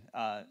question,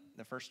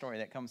 the first story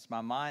that comes to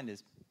my mind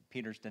is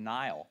Peter's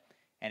denial.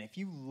 And if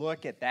you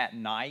look at that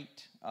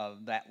night,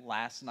 that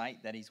last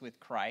night that he's with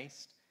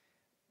Christ,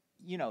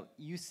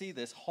 you see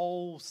this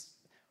whole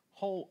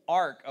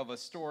arc of a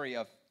story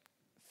of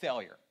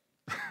failure.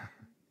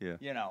 Yeah.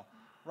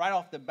 Right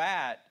off the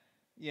bat,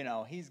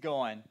 he's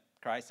going,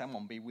 Christ, I'm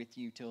going to be with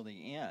you till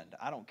the end.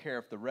 I don't care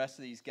if the rest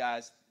of these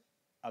guys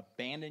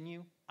abandon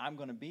you. I'm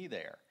going to be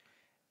there.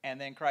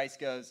 And then Christ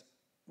goes,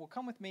 well,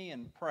 come with me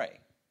and pray.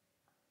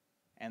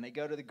 And they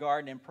go to the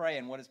garden and pray.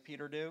 And what does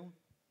Peter do?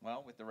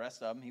 Well, with the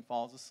rest of them, he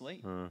falls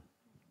asleep.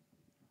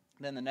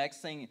 Then the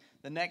next scene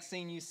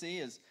you see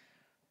is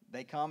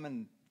they come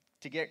and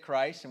to get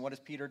Christ. And what does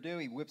Peter do?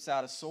 He whips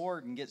out a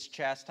sword and gets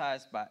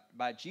chastised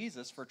by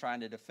Jesus for trying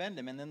to defend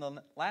him. And then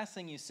the last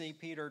thing you see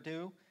Peter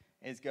do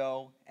is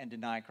go and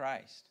deny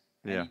Christ.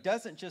 And Yeah. he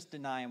doesn't just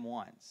deny him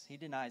once. He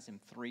denies him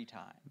 3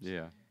 times.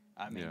 Yeah.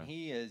 I mean, Yeah.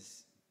 he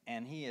is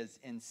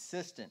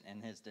insistent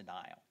in his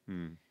denial.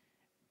 Mm.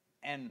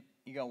 And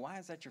you go, why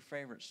is that your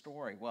favorite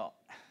story? Well,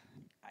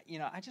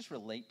 I just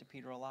relate to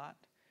Peter a lot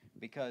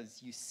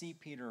because you see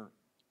Peter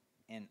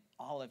in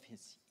all of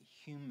his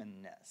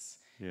humanness.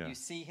 Yeah. You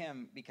see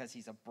him because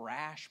he's a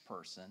brash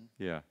person.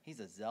 Yeah. He's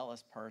a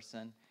zealous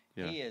person.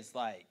 Yeah. He is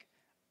like,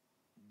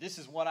 this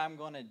is what I'm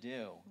going to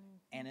do.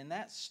 And in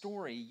that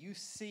story, you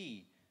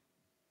see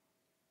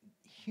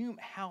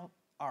how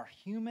our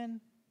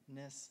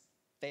humanness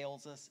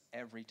fails us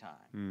every time.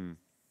 Mm.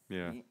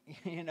 Yeah.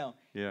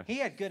 Yeah. He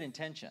had good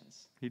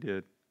intentions. He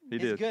did. He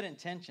His did. good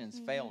intentions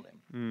failed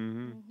him.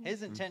 Mm-hmm.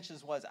 His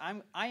intentions was,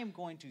 I am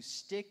going to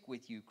stick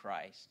with you,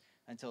 Christ,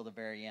 until the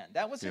very end.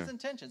 That was his Yeah.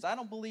 intentions. I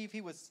don't believe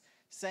he was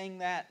saying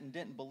that and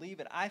didn't believe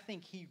it. I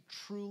think he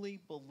truly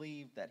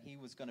believed that he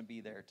was going to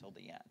be there till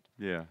the end.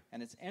 Yeah.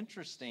 And it's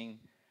interesting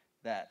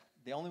that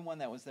the only one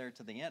that was there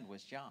to the end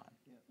was John.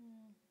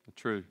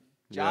 True.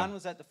 John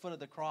was at the foot of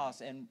the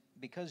cross, and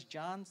because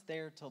John's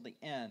there till the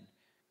end,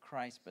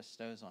 Christ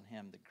bestows on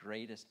him the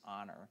greatest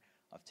honor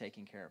of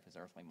taking care of his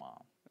earthly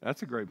mom.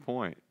 That's a great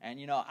point. And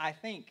I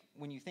think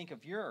when you think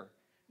of your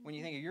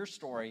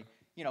story,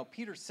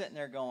 Peter's sitting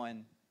there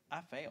going,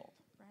 I failed.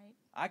 Right.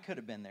 I could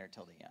have been there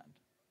till the end,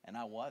 and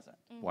I wasn't.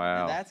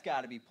 Wow. And that's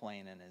got to be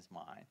playing in his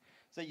mind.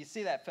 So you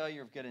see that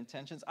failure of good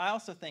intentions. I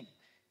also think,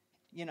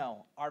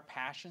 our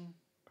passion,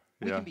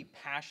 we Yeah. can be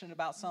passionate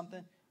about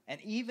something, and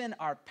even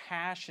our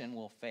passion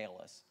will fail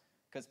us.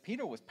 Because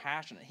Peter was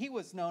passionate. He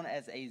was known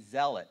as a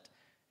zealot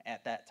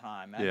at that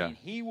time. I Yeah.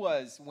 mean,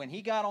 when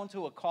he got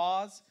onto a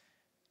cause,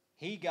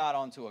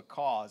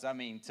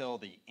 till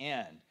the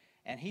end.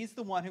 And he's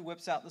the one who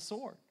whips out the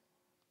sword.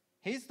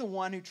 He's the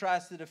one who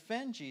tries to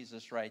defend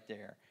Jesus right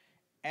there.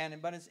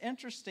 But it's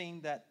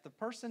interesting that the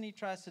person he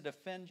tries to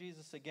defend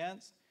Jesus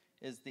against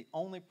is the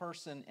only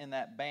person in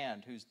that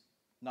band who's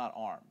not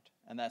armed,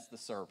 and that's the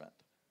servant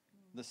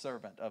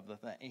of the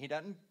thing. He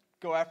doesn't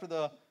go after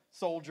the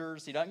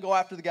soldiers. He doesn't go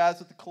after the guys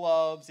with the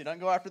clubs. He doesn't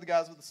go after the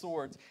guys with the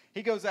swords.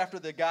 He goes after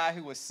the guy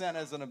who was sent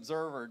as an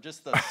observer,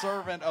 just the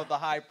servant of the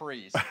high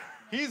priest.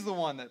 He's the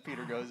one that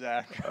Peter goes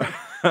after.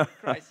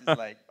 Christ is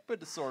like, put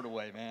the sword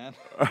away, man.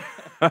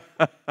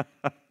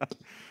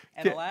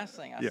 And the last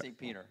thing I see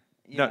Peter,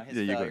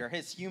 his failure,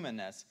 his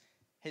humanness,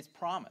 his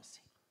promise.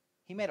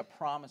 He made a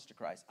promise to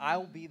Christ. I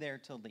will be there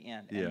till the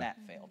end, and that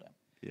failed him.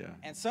 Yeah.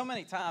 And so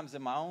many times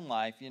in my own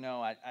life,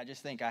 I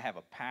just think I have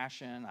a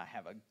passion, I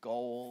have a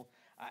goal,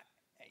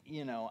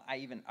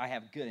 I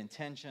have good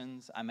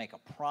intentions, I make a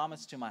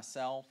promise to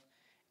myself,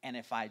 and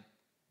if I,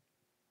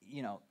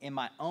 in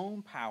my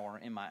own power,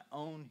 in my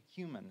own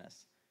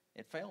humanness,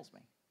 it fails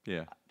me.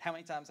 Yeah. How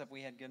many times have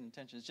we had good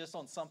intentions just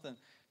on something?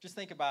 Just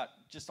think about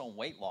just on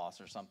weight loss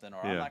or something,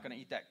 or Yeah. I'm not going to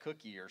eat that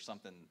cookie or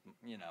something,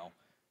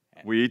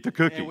 We eat the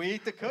cookie. And we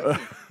eat the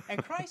cookie.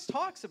 And Christ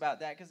talks about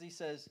that because he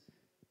says,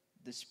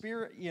 the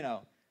spirit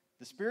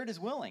is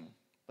willing,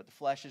 but the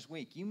flesh is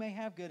weak. You may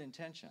have good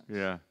intentions.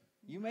 Yeah.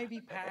 You may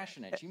be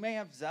passionate. You may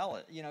have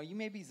you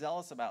may be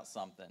zealous about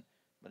something,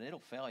 but it'll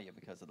fail you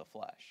because of the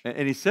flesh.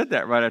 And he said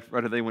that right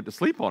after they went to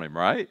sleep on him,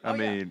 right? I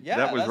mean, yeah,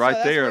 that was that's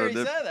right there. Where he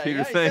said that.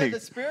 Peter He saying. said the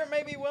spirit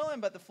may be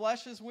willing, but the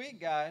flesh is weak,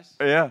 guys.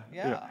 Yeah.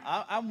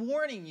 I'm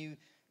warning you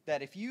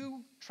that if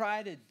you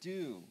try to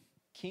do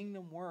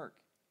kingdom work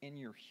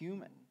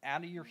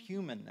out of your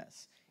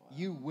humanness,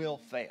 you will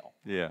fail.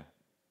 Yeah.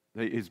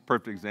 He's a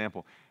perfect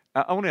example.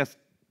 I want to ask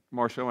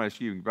Marshall, I want to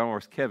ask you, but I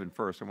want to ask Kevin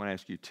first. I want to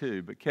ask you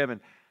too. But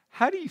Kevin,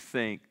 how do you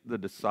think the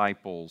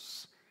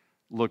disciples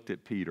looked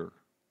at Peter?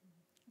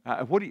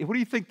 What do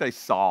you think they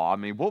saw? I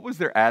mean, what was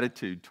their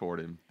attitude toward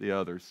him, the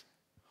others?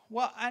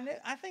 Well,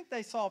 I think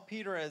they saw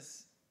Peter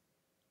as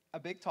a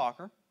big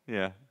talker.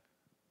 Yeah.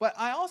 But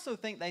I also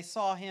think they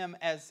saw him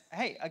as,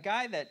 hey, a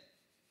guy that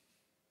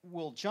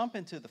will jump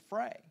into the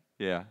fray.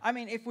 Yeah. I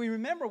mean, if we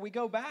remember, we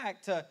go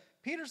back to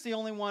Peter's the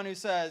only one who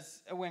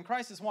says, when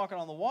Christ is walking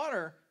on the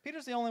water,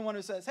 Peter's the only one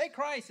who says, hey,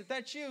 Christ, if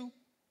that's you,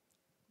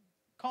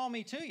 call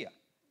me to you.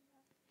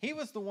 He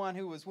was the one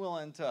who was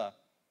willing to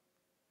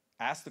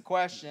ask the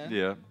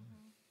question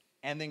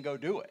and then go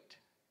do it.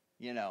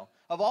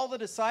 Of all the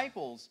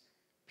disciples,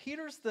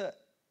 Peter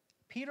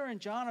and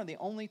John are the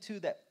only two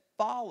that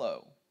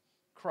follow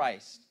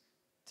Christ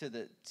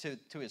to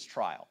his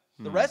trial.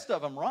 The rest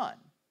of them run.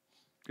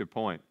 Good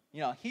point.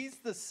 He's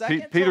the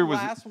second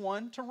last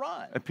one to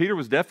run. Peter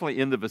was definitely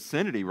in the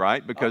vicinity,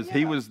 right? Because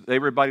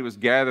everybody was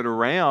gathered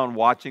around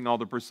watching all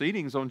the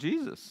proceedings on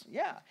Jesus.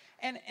 Yeah.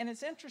 And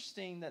it's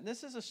interesting that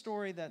this is a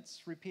story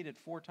that's repeated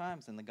 4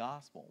 times in the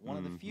gospel. One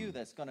of the few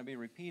that's going to be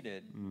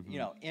repeated,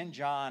 in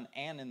John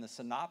and in the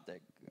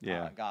synoptic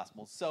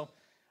gospels. So,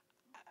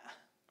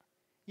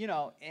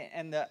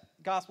 and the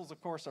gospels,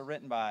 of course, are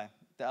written by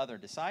the other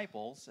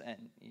disciples.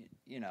 And,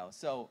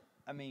 so,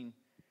 I mean,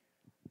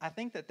 I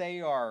think that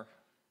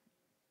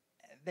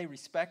they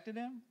respected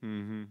him,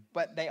 Mm-hmm.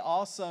 but they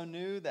also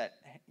knew that,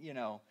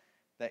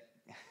 that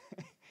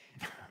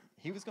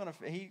he was going to,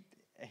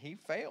 he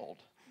failed.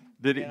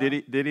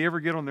 Did he ever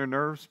get on their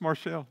nerves,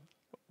 Marshall?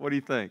 What do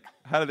you think?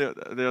 How did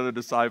the other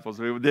disciples?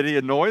 Did he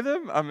annoy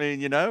them? I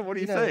mean, what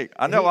do you think?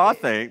 I know I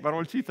think, but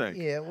what do you think?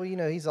 Yeah, well,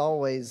 he's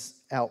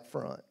always out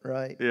front,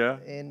 right? Yeah.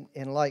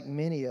 And like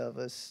many of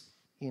us,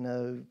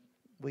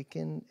 we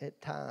can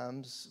at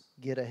times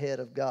get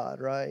ahead of God,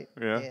 right?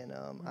 Yeah. And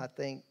I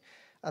think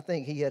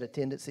he had a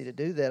tendency to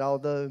do that.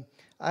 Although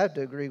I have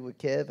to agree with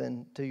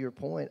Kevin, to your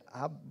point,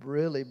 I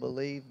really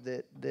believe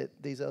that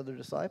these other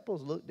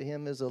disciples looked to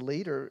him as a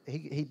leader.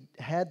 He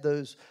had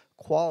those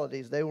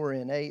qualities. They were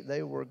innate.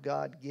 They were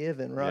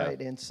God-given, right?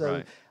 Yeah, and so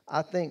right.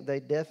 I think they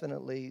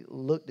definitely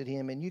looked at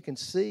him, and you can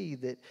see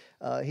that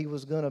he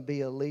was going to be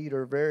a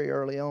leader very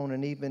early on,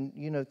 and even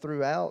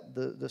throughout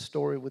the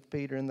story with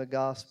Peter in the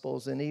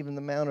Gospels, and even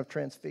the Mount of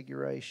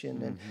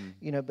Transfiguration,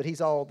 and but he's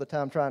all the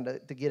time trying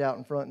to get out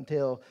in front and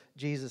tell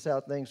Jesus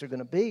how things are going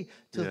to be,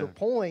 to the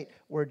point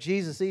where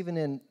Jesus,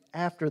 even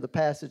after the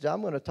passage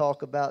I'm going to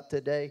talk about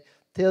today,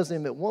 tells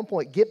him at one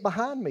point, "Get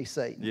behind me,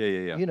 Satan."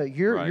 Yeah.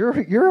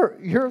 Right.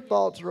 Your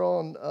thoughts are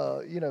on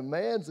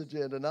man's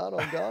agenda, not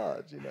on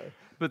God's.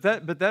 But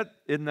that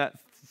isn't that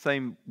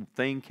same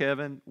thing,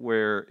 Kevin,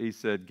 where he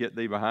said, "Get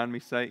thee behind me,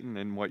 Satan,"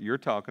 and what you're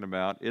talking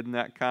about, isn't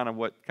that kind of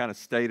what kind of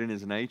stayed in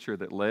his nature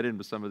that led him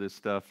to some of this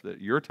stuff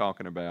that you're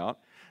talking about,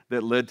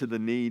 that led to the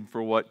need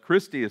for what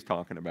Christy is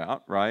talking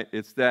about, right?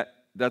 It's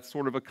that's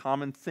sort of a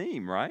common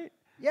theme, right?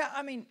 Yeah,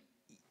 I mean,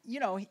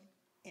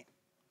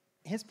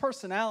 his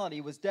personality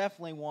was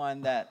definitely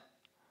one that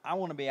I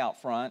want to be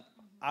out front.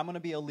 I'm going to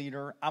be a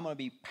leader. I'm going to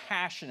be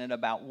passionate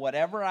about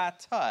whatever I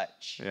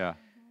touch. Yeah.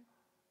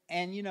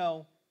 And,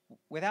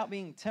 without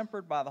being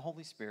tempered by the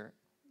Holy Spirit,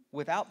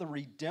 without the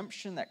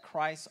redemption that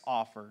Christ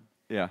offered,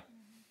 Yeah.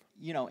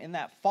 In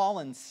that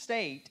fallen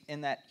state,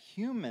 in that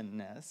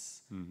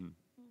humanness,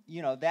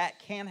 that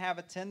can have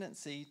a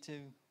tendency to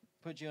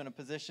put you in a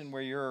position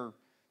where you're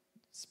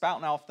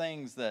spouting off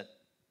things that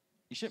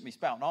you shouldn't be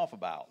spouting off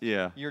about.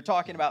 Yeah. You're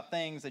talking about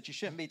things that you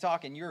shouldn't be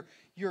talking.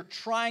 You're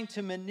trying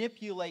to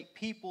manipulate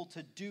people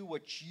to do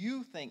what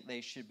you think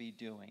they should be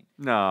doing.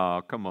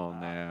 No, come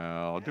on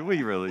now. Do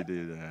we really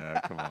do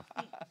that? Come on.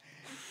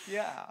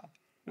 Yeah.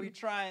 We're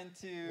trying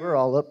to... We're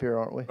all up here,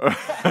 aren't we?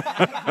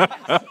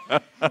 Exactly.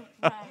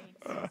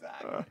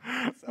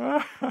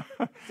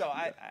 So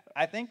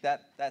I think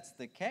that's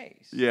the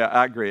case. Yeah,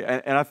 I agree.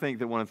 And I think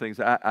that one of the things,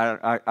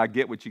 I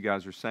get what you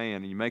guys are saying,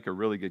 and you make a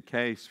really good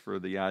case for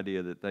the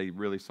idea that they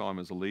really saw him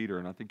as a leader,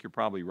 and I think you're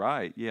probably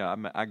right. Yeah,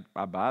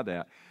 I buy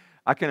that.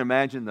 I can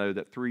imagine, though,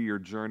 that 3-year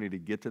journey to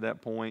get to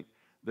that point,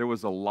 there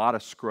was a lot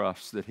of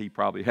scruffs that he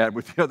probably had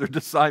with the other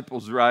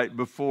disciples, right,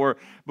 before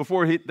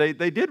they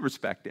did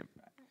respect him,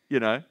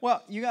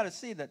 Well, you got to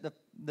see that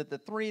the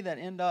 3 that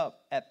end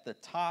up at the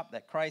top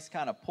that Christ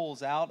kind of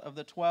pulls out of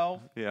the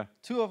 12, Yeah.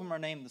 2 of them are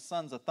named the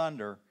sons of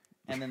thunder,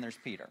 and then there's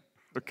Peter.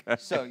 Okay.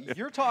 So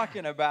you're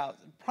talking about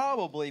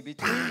probably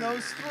between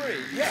those 3.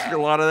 Yeah. A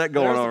lot of that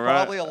going There's on, right?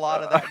 probably a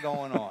lot of that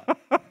going on.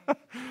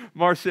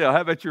 Marcel,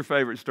 how about your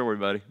favorite story,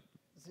 buddy?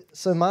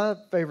 So my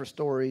favorite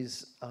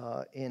story's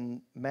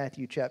in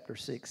Matthew chapter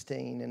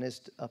 16, and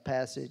it's a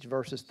passage,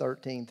 verses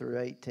 13 through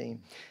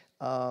 18.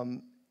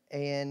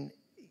 And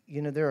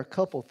there are a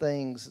couple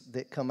things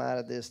that come out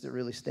of this that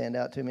really stand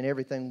out to me, and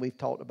everything we've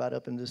talked about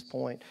up to this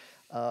point.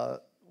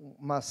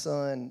 My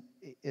son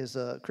is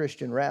a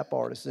Christian rap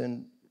artist,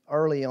 and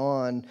early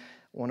on,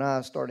 when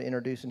I started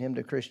introducing him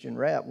to Christian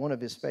rap, one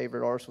of his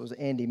favorite artists was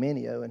Andy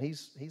Mineo, and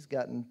he's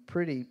gotten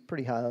pretty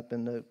high up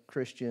in the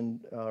Christian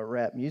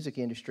rap music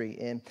industry.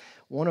 And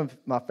one of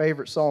my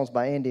favorite songs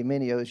by Andy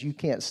Mineo is "You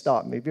Can't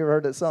Stop Me." Have you ever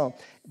heard that song?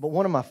 But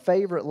one of my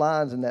favorite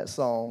lines in that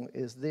song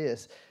is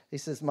this. He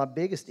says, "My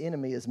biggest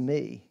enemy is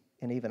me,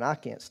 and even I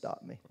can't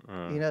stop me."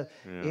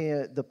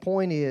 The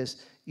point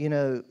is,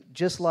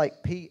 just like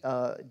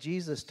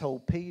Jesus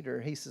told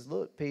Peter, he says,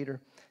 "Look, Peter,"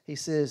 he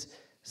says,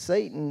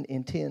 "Satan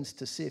intends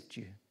to sift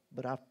you,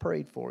 but I've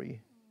prayed for you."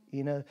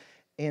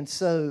 And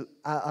so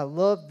I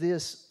love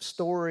this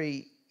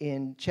story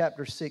in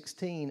chapter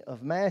 16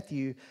 of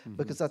Matthew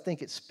because I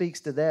think it speaks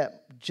to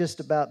that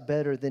just about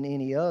better than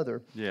any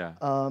other. Yeah.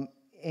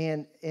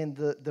 And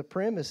the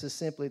premise is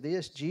simply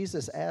this.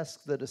 Jesus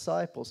asked the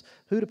disciples,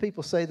 "Who do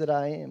people say that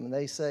I am?" And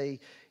they say,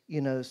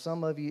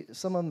 some of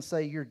them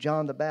say you're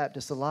John the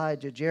Baptist,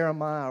 Elijah,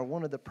 Jeremiah, or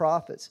one of the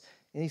prophets.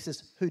 And he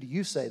says, "Who do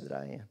you say that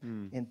I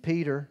am?" And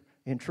Peter,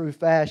 in true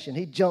fashion,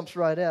 he jumps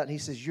right out and he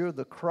says, "You're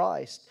the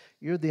Christ.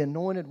 You're the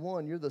anointed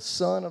one. You're the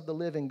Son of the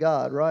living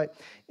God," right?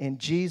 And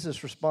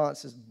Jesus'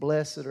 response is,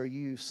 "Blessed are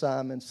you,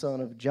 Simon,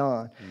 son of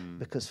John,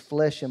 because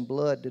flesh and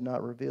blood did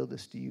not reveal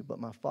this to you, but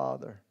my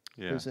Father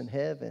who's in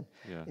heaven."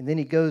 Yeah. And then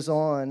he goes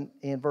on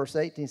in verse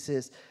 18,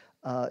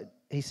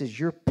 he says,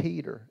 "You're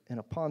Peter, and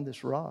upon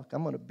this rock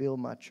I'm going to build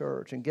my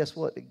church. And guess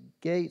what? The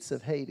gates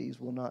of Hades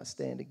will not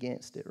stand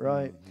against it,"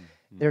 right?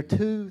 There are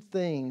 2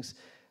 things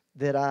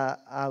that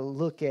I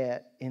look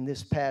at in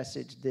this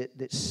passage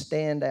that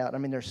stand out. I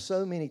mean, there's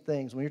so many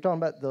things. When you're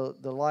talking about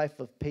the life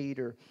of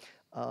Peter,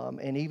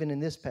 and even in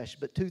this passage,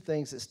 but two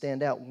things that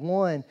stand out.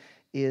 One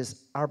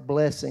is our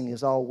blessing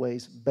is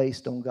always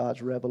based on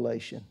God's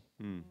revelation.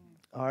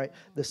 All right.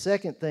 The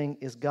second thing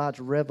is God's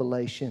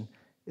revelation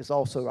is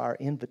also our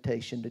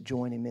invitation to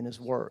join Him in His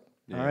work.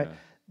 All right.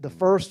 The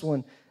first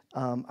one,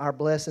 our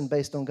blessing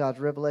based on God's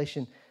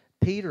revelation,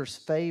 Peter's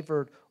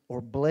favored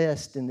or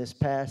blessed in this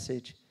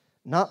passage,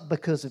 not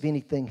because of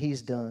anything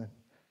he's done,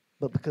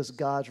 but because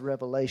God's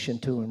revelation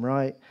to him,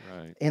 right?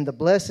 And the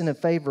blessing and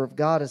favor of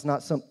God is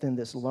not something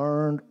that's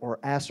learned or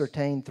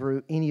ascertained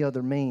through any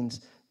other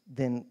means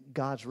than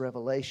God's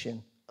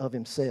revelation of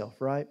Himself,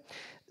 right?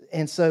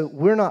 And so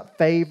we're not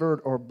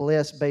favored or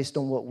blessed based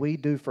on what we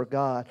do for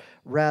God,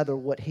 rather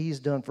what He's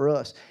done for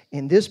us.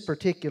 In this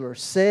particular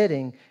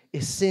setting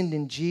is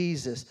sending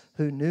Jesus,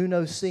 who knew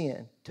no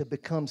sin, to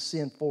become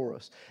sin for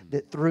us.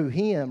 That through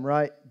Him,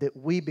 right, that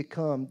we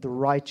become the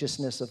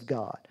righteousness of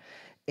God.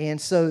 And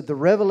so the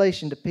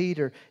revelation to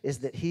Peter is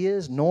that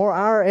his nor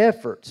our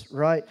efforts,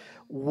 right,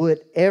 would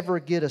ever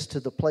get us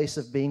to the place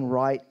of being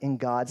right in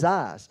God's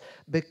eyes.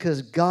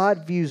 Because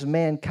God views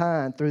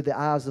mankind through the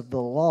eyes of the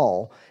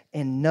law,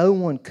 and no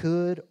one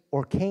could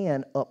or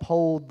can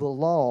uphold the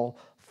law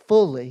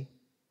fully.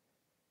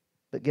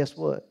 But guess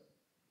what?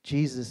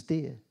 Jesus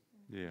did.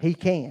 He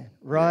can,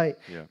 right?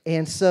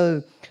 And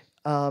so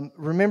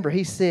remember,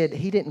 He said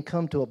He didn't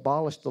come to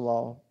abolish the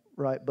law,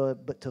 right,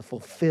 but to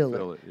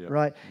fulfill it,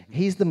 right?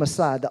 He's the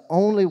Messiah. The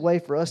only way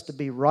for us to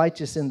be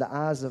righteous in the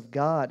eyes of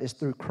God is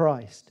through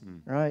Christ,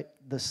 right?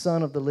 The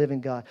Son of the living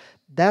God.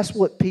 That's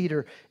what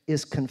Peter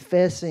is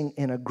confessing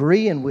and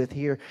agreeing with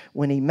here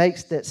when he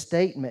makes that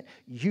statement.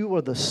 You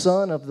are the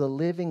Son of the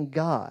living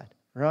God,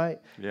 right?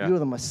 You are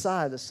the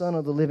Messiah, the Son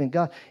of the living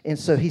God. And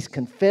so he's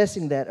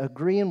confessing that,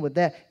 agreeing with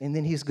that, and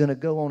then he's going to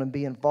go on and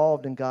be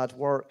involved in God's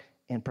work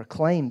and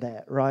proclaim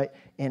that, right,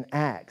 in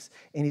Acts.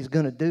 And he's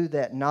going to do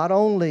that not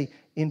only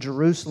in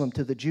Jerusalem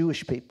to the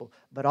Jewish people,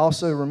 but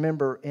also,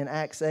 remember, in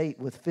Acts 8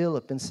 with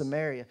Philip in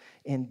Samaria,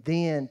 and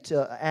then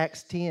to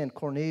Acts 10,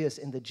 Cornelius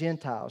and the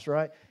Gentiles,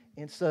 right?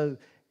 And so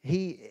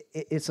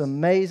it's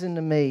amazing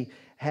to me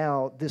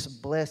how this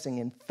blessing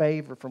and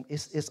favor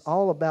it's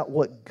all about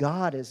what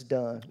God has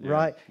done,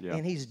 right?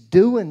 And He's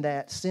doing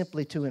that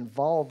simply to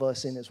involve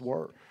us in His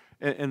work.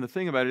 And the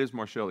thing about it is,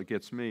 Marshall, that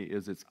gets me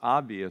is it's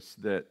obvious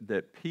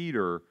that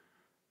Peter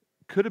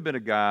could have been a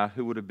guy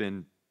who would have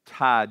been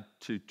tied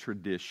to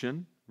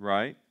tradition,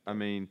 right? I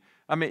mean,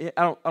 I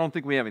don't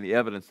think we have any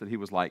evidence that he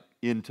was like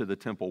into the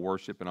temple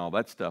worship and all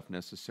that stuff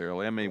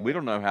necessarily. I mean, we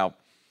don't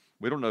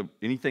know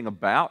anything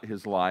about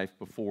his life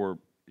before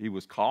he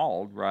was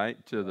called, right,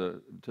 to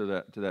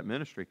that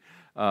ministry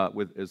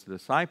as a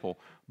disciple.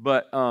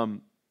 But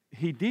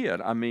he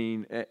did. I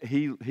mean,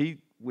 he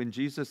when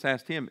Jesus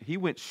asked him, he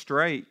went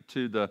straight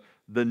to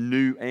the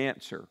new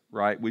answer,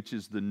 right, which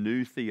is the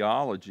new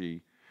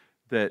theology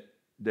that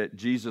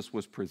Jesus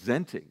was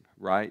presenting,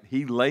 right?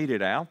 He laid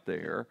it out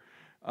there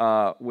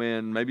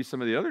when maybe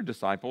some of the other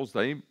disciples,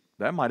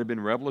 that might have been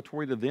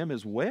revelatory to them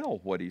as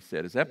well, what he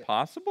said. Is that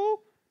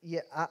possible?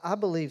 Yeah, I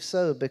believe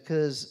so,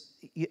 because,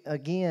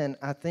 again,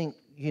 I think,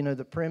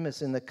 the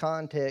premise and the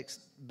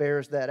context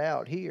bears that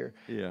out here.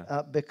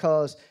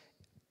 Because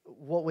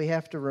what we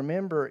have to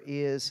remember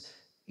is,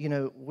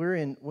 we're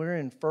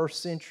in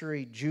first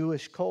century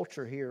Jewish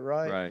culture here,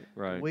 right?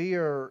 Right. We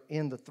are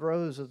in the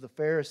throes of the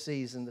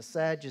Pharisees and the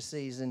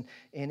Sadducees, and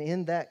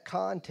in that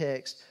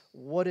context,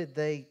 what did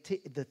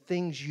the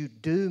things you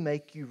do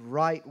make you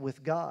right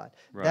with God?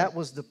 That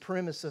was the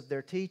premise of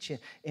their teaching.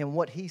 And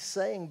what he's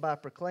saying by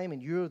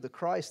proclaiming you're the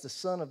Christ, the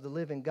Son of the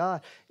living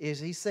God,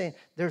 is he's saying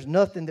there's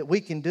nothing that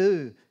we can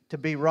do to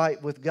be right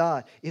with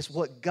God. It's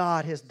what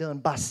God has done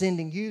by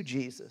sending you,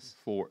 Jesus,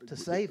 to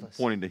save us.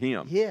 Pointing to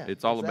Him. Yeah,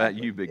 it's all about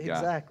you, big guy.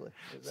 Exactly.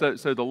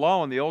 So the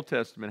law in the Old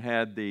Testament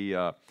had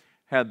the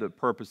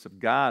purpose of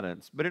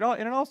guidance, but it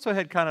also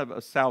had kind of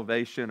a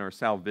salvation, or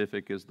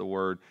salvific is the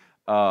word,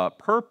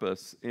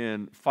 purpose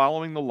in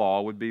following the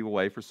law would be a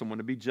way for someone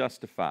to be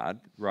justified,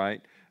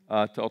 right?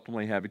 To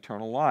ultimately have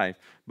eternal life.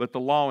 But the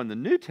law in the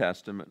New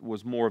Testament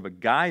was more of a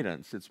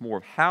guidance. It's more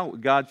of how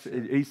God,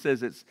 He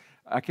says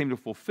I came to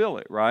fulfill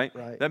it, right?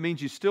 That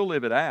means you still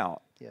live it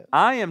out.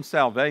 I am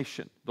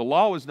salvation. The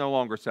law is no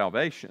longer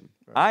salvation.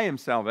 I am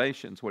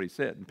salvation is what He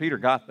said. And Peter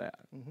got that,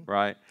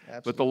 right?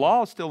 Absolutely. But the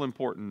law is still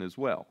important as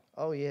well.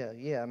 Oh,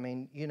 yeah. I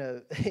mean,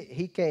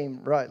 He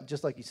came, right,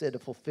 just like you said, to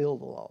fulfill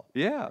the law.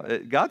 Yeah.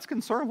 God's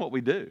concerned what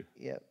we do.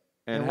 Yeah.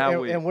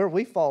 And where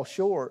we fall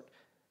short,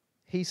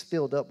 He's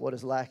filled up what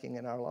is lacking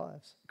in our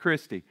lives.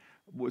 Christy,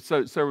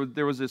 so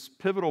there was this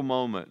pivotal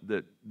moment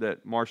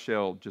that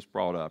Marshall just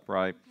brought up,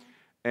 right?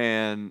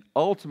 And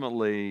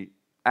ultimately,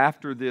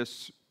 after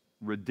this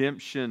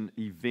redemption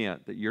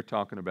event that you're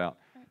talking about,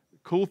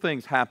 cool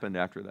things happened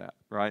after that,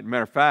 right?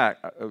 Matter of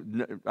fact,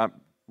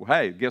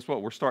 hey, guess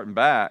what? We're starting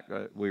back.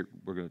 We're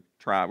going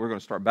to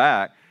start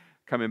back,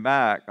 coming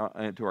back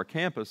to our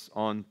campus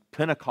on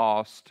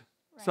Pentecost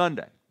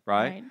Sunday,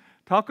 right?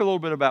 Talk a little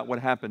bit about what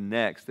happened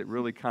next that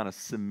really kind of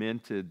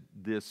cemented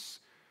this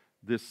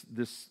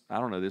I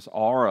don't know, this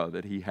aura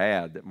that he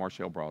had that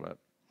Marshall brought up.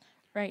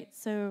 Right.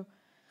 So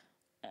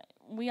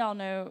we all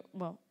know,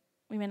 well,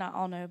 we may not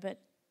all know, but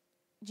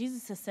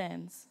Jesus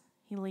ascends.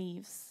 He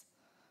leaves.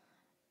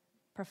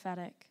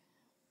 Prophetic.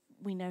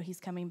 We know he's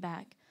coming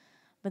back.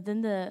 But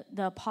then the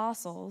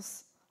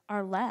apostles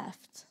are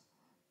left,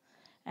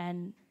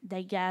 and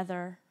they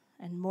gather,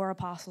 and more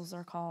apostles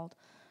are called.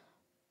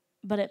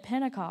 But at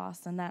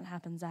Pentecost, and that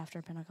happens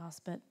after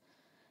Pentecost, but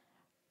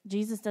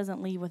Jesus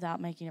doesn't leave without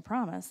making a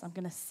promise. I'm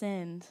going to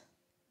send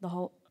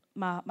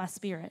my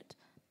spirit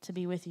to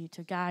be with you,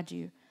 to guide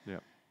you.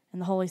 Yep.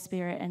 And the Holy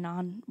Spirit. And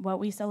on what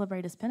we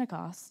celebrate as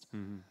Pentecost,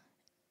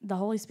 the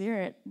Holy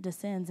Spirit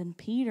descends, and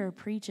Peter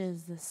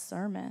preaches this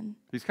sermon.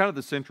 He's kind of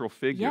the central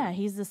figure. Yeah,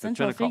 he's the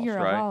central figure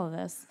right? of all of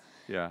this.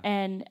 Yeah.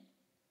 And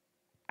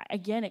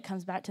again, it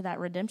comes back to that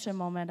redemption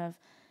moment of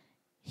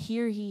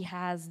here he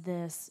has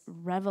this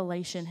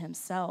revelation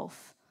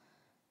himself.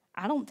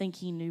 I don't think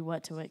he knew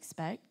what to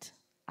expect.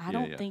 I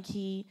don't think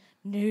he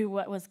knew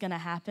what was going to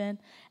happen.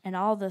 And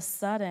all of a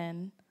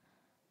sudden,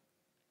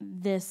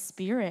 this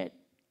Spirit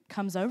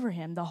comes over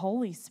him, the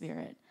Holy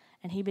Spirit,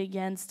 and he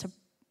begins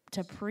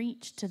to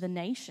preach to the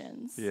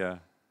nations. Yeah.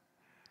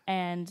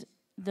 And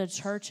the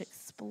church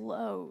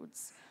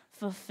explodes,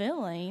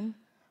 fulfilling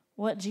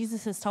what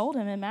Jesus has told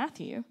him in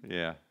Matthew.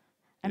 Yeah.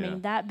 I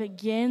mean, that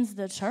begins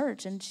the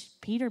church, and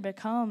Peter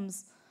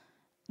becomes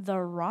the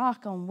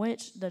rock on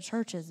which the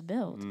church is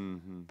built,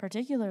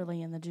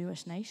 particularly in the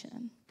Jewish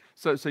nation.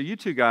 So you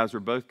two guys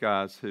are both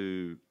guys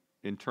who,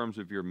 in terms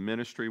of your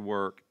ministry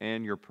work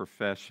and your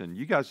profession,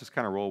 you guys just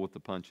kind of roll with the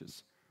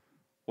punches.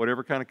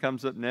 Whatever kind of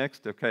comes up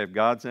next, okay, if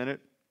God's in it,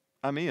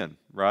 I'm in,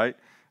 right?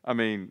 I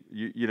mean,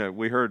 you know,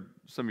 we heard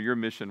some of your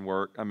mission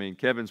work. I mean,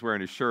 Kevin's wearing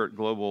his shirt,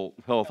 Global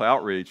Health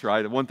Outreach,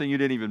 right? And one thing you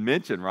didn't even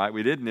mention, right?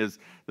 We didn't, is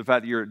the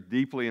fact that you're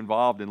deeply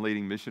involved in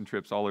leading mission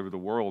trips all over the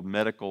world,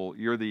 medical.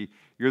 You're the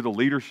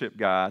leadership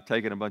guy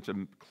taking a bunch of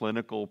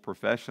clinical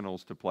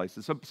professionals to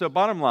places. So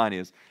bottom line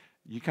is,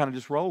 you kind of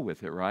just roll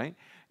with it, right?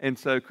 And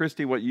so,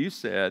 Christy, what you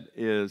said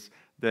is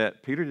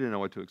that Peter didn't know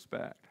what to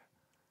expect.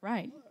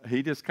 Right.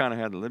 He just kind of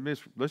had,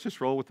 let's just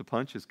roll with the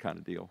punches kind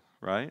of deal,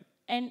 right?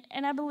 And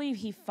I believe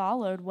he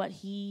followed what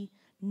he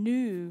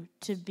knew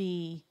to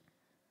be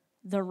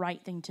the right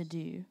thing to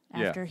do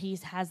after he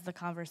has the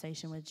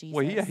conversation with Jesus.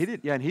 Well, he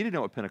didn't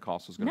know what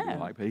Pentecost was going to be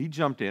like, but he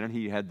jumped in and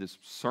he had this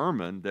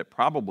sermon that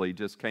probably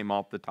just came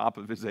off the top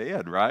of his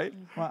head, right?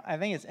 Well, I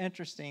think it's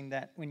interesting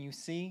that when you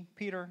see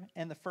Peter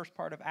in the first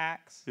part of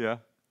Acts,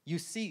 you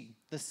see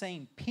the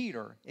same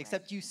Peter,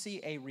 except you see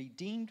a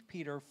redeemed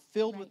Peter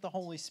filled with the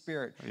Holy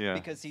Spirit,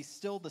 because he's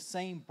still the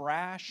same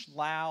brash,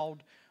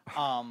 loud,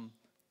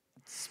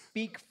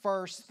 speak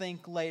first,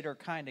 think later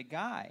kind of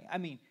guy. I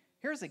mean,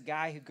 here's a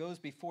guy who goes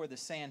before the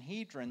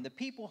Sanhedrin, the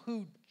people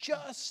who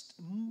just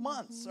a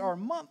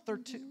month or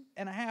two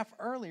and a half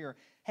earlier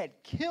had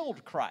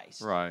killed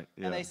Christ. Right.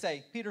 Yeah. And they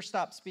say, Peter,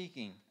 stop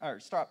speaking, or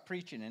stop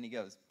preaching. And he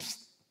goes,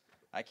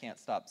 I can't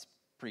stop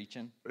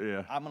preaching.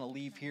 Yeah. I'm going to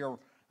leave here.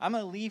 I'm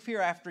going to leave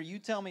here after you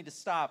tell me to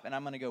stop, and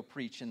I'm going to go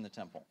preach in the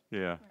temple.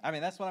 Yeah. I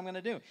mean, that's what I'm going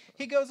to do.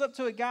 He goes up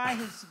to a guy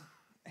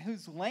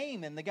who's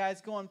lame, and the guy's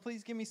going,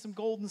 please give me some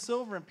gold and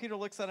silver. And Peter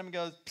looks at him and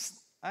goes,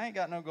 I ain't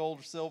got no gold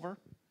or silver,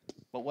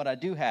 but what I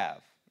do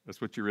have,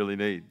 that's what you really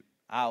need.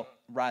 I'll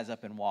rise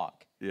up and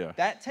walk. Yeah.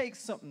 That takes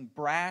some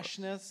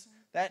brashness.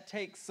 That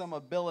takes some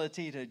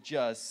ability to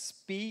just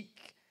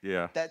speak.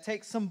 Yeah. That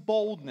takes some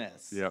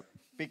boldness. Yep.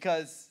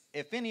 Because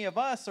if any of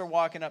us are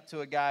walking up to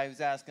a guy who's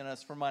asking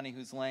us for money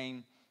who's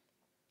lame,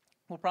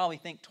 we'll probably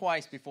think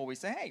twice before we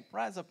say, hey,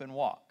 rise up and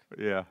walk.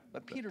 Yeah.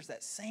 But Peter's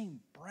that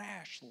same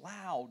brash,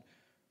 loud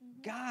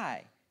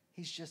guy.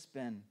 He's just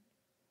been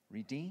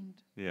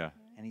redeemed. Yeah.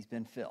 And he's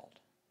been filled.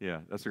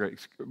 Yeah, that's a great.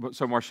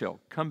 So, Marshall,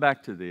 come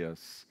back to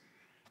this.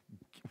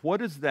 What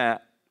does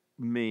that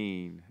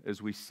mean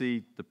as we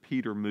see the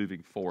Peter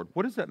moving forward?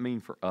 What does that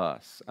mean for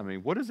us? I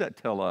mean, what does that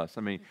tell us?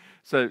 I mean,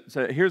 so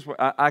here's what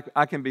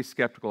I can be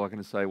skeptical. I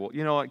can say, well,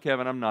 you know what,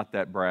 Kevin, I'm not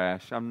that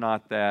brash. I'm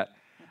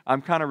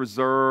kind of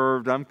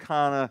reserved. I'm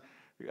kind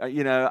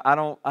of, I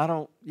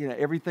don't,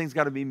 everything's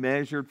got to be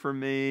measured for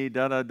me,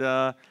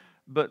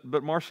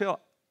 But Marshall,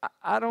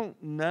 I don't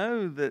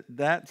know that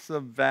that's a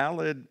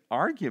valid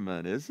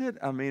argument, is it?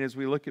 I mean, as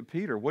we look at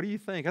Peter, what do you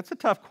think? That's a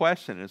tough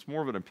question. It's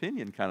more of an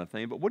opinion kind of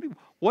thing. But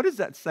what does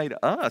that say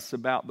to us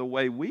about the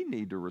way we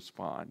need to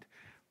respond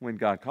when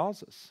God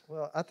calls us?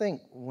 Well, I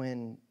think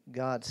when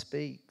God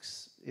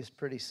speaks, it's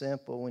pretty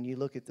simple. When you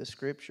look at the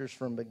scriptures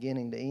from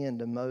beginning to end,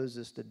 to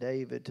Moses, to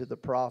David, to the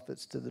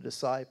prophets, to the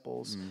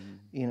disciples,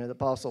 the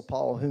Apostle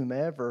Paul,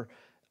 whomever,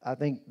 I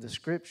think the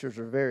scriptures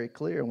are very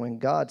clear. When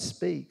God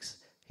speaks,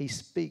 he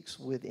speaks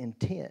with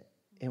intent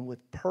and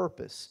with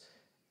purpose.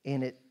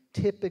 And it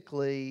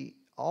typically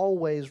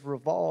always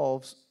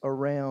revolves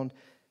around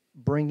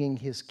bringing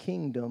his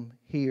kingdom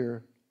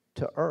here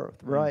to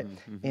earth, right?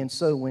 And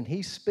so when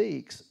he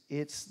speaks,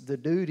 it's the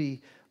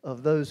duty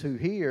of those who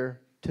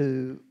hear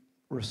to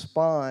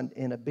respond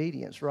in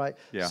obedience, right?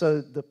 Yeah. So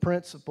the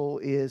principle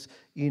is,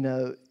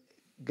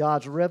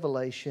 God's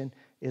revelation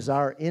is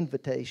our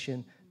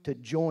invitation to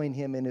join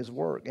him in his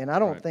work. And I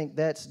don't Right. think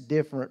that's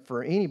different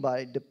for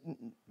anybody,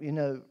 you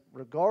know,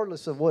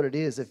 regardless of what it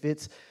is. If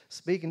it's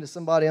speaking to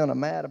somebody on a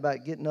mat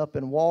about getting up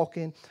and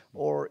walking,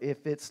 or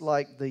if it's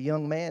like the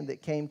young man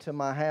that came to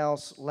my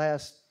house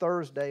last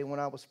Thursday when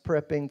I was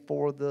prepping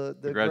for the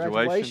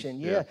graduation?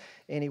 Yeah. Yeah.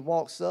 And he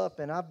walks up,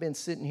 and I've been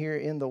sitting here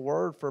in the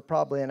Word for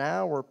probably an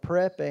hour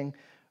prepping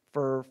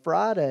for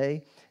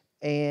Friday,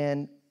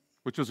 and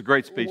Which was a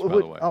great speech, by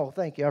the way. oh,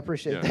 thank you. I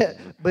appreciate Yeah. that.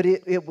 But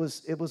it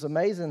was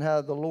amazing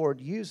how the Lord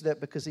used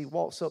that, because he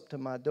walks up to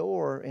my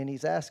door and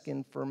he's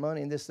asking for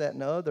money and this, that,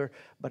 and the other.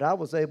 But I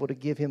was able to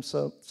give him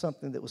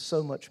something that was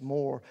so much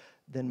more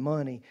than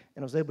money.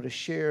 And I was able to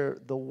share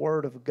the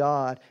Word of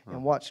God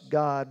and watch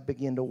God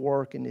begin to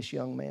work in this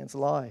young man's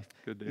life.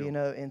 Good deal. You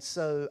know, and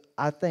so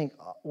I think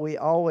we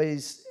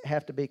always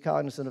have to be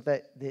cognizant of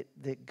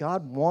that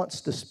God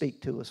wants to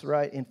speak to us,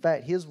 right? In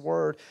fact, his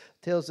Word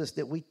tells us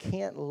that we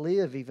can't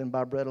live even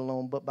by bread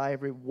alone, but by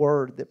every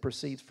word that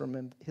proceeds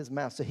from his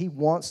mouth. So he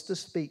wants to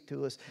speak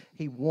to us.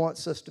 He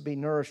wants us to be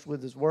nourished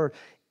with his Word.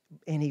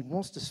 And he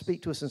wants to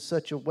speak to us in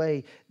such a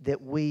way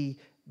that we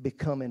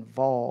become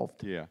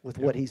involved with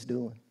what he's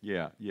doing.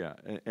 Yeah, yeah.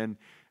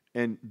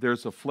 And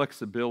there's a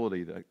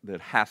flexibility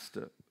that has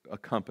to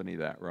accompany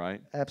that, right?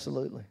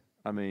 Absolutely.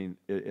 I mean,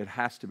 it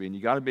has to be. And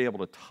you got to be able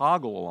to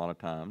toggle a lot of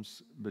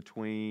times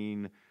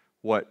between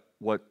what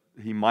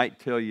he might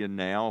tell you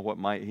now, what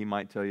he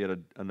might tell you at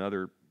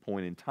another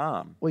point in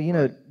time. Well, you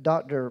know,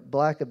 Dr.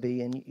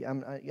 Blackaby,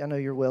 and I know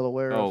you're well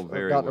aware of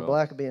Dr.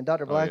 Blackaby, and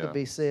Dr.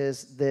 Blackaby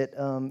says that,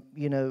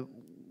 you know,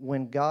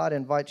 when God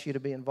invites you to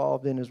be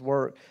involved in his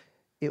work,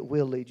 it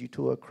will lead you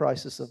to a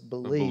crisis of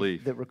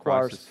belief that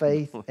requires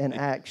faith and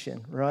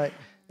action, right?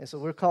 And so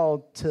we're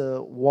called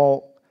to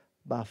walk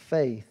by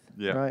faith,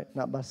 right?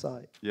 Not by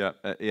sight. Yeah,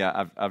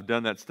 I've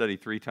done that study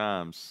 3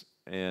 times,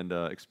 and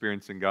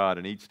experiencing God,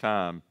 and each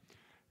time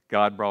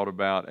God brought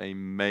about a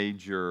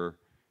major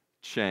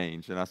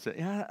change. And I said,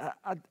 yeah,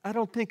 I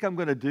don't think I'm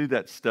going to do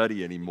that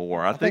study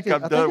anymore. I think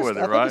I'm done with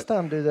it, right? I think it's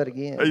time to do that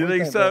again. You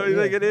think so? You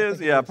think it is?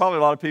 Yeah, probably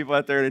a lot of people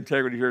out there in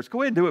Integrity here.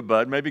 Go ahead and do it,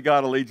 bud. Maybe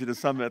God will lead you to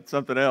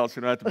something else.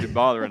 You don't have to be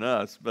bothering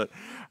us. But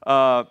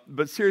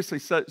seriously,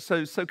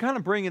 so kind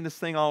of bringing this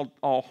thing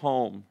all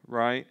home,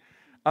 right?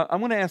 I'm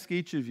going to ask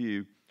each of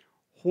you,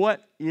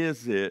 what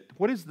is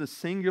the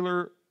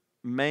singular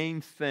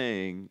main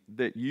thing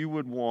that you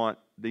would want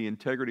the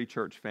Integrity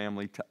Church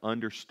family to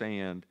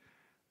understand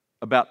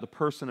about the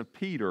person of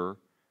Peter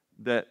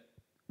that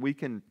we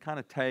can kind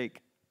of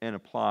take and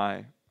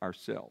apply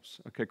ourselves?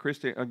 Okay,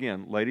 Christy,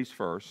 again, ladies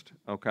first,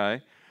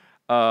 okay?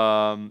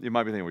 You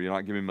might be thinking, well, you're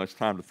not giving much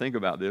time to think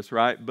about this,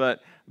 right?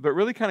 But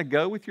really kind of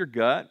go with your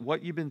gut,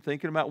 what you've been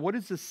thinking about. What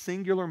is the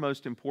singular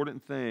most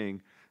important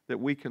thing that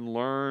we can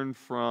learn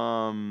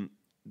from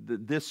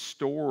this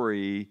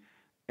story?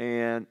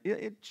 And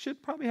it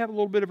should probably have a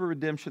little bit of a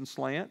redemption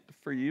slant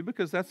for you,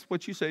 because that's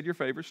what you said your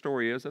favorite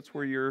story is. That's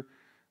where your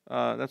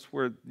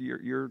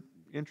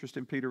interest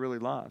in Peter really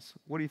lies.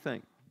 What do you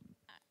think?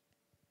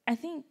 I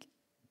think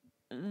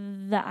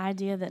the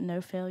idea that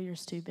no failure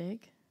is too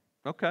big.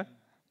 Okay.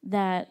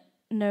 That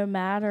no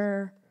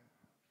matter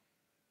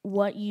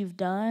what you've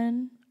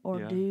done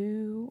or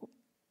do,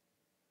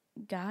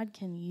 God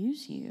can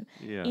use you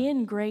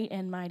in great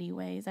and mighty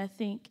ways. I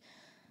think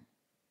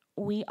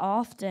we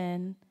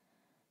often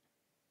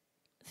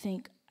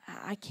think,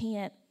 I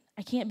can't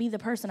be the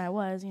person I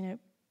was. You know,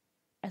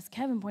 as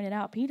Kevin pointed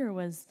out, Peter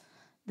was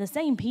the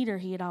same Peter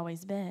he had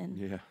always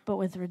been, but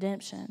with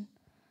redemption.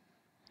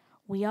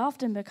 We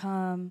often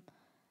become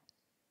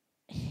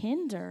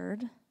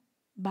hindered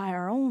by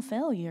our own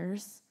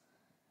failures,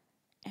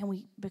 and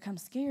we become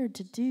scared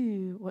to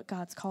do what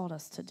God's called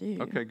us to do.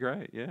 Okay,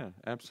 great. Yeah,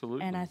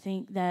 absolutely. And I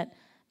think that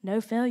no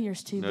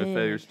failure's too big. No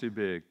failure's too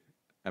big.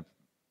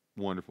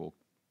 Wonderful.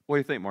 What do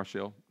you think,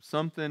 Marshall?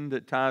 Something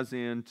that ties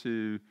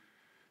into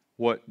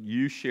what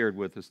you shared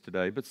with us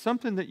today, but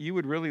something that you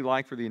would really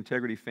like for the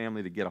Integrity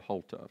family to get a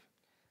hold of.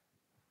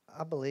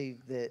 I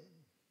believe that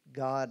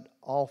God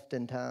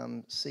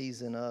oftentimes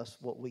sees in us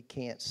what we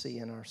can't see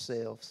in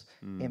ourselves.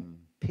 And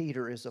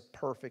Peter is a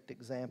perfect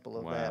example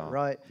of that,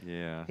 right?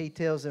 Yeah. He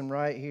tells him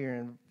right here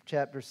in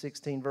chapter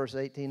 16, verse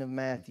 18 of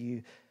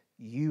Matthew,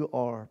 you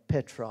are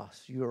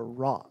Petros, you are a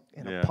rock.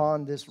 And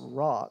upon this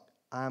rock,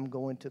 I'm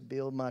going to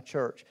build my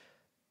church.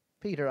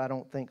 Peter, I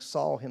don't think,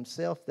 saw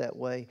himself that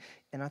way.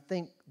 And I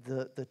think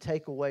the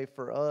takeaway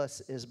for us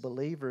as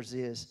believers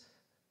is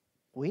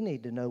we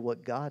need to know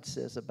what God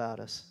says about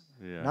us.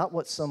 Not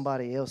what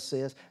somebody else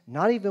says,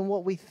 not even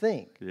what we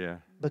think.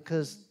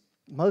 Because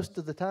most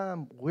of the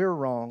time we're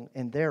wrong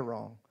and they're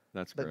wrong.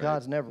 That's great. But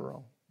God's never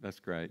wrong. That's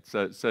great.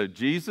 So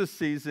Jesus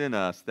sees in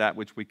us that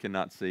which we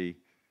cannot see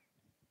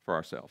for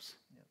ourselves.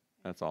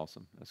 That's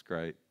awesome. That's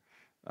great.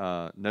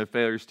 No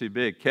failure's too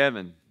big.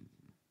 Kevin.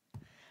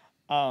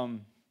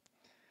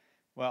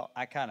 Well,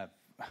 I kind of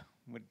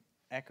would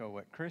echo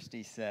what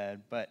Christy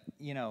said, but,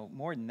 you know,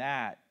 more than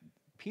that,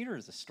 Peter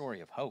is a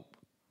story of hope.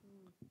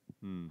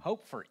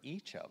 Hope for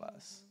each of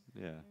us.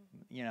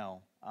 You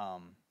know,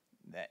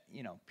 that,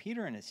 you know,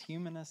 Peter in his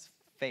humanness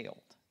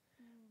failed.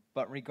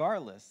 But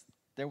regardless,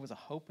 there was a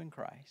hope in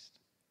Christ.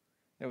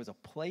 There was a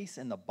place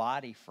in the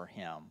body for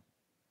him,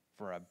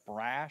 for a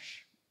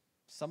brash,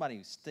 somebody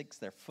who sticks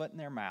their foot in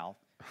their mouth,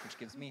 which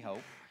gives me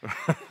hope.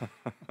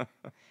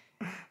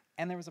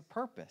 And there was a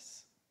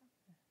purpose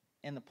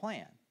in the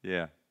plan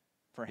Yeah.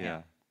 for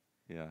him.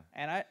 Yeah.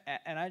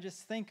 And I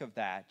just think of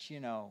that, you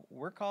know,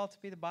 we're called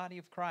to be the body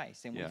of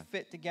Christ, and we Yeah.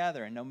 fit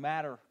together, and no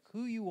matter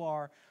who you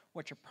are,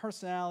 what your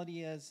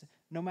personality is,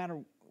 no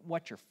matter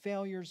what your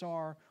failures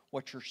are,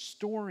 what your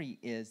story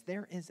is,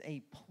 there is a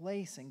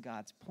place in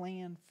God's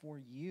plan for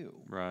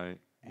you. Right.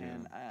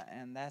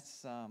 And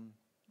that's,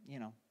 you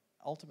know,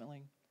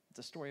 ultimately, it's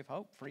a story of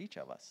hope for each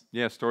of us.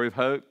 Yeah, story of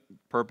hope,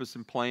 purpose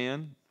and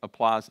plan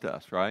applies to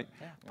us, right?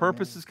 Yeah.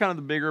 Purpose is kind of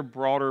the bigger,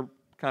 broader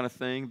kind of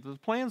thing. The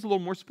plan's a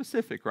little more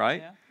specific,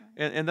 right? Yeah.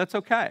 And that's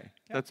okay.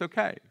 Yeah. That's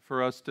okay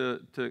for us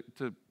to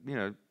you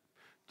know,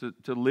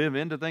 to live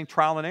into things,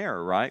 trial and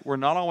error, right? We're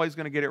not always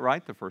going to get it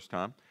right the first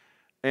time.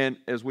 And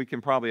as we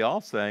can probably all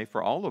say,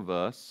 for all of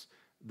us,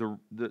 the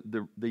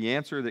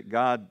answer that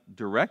God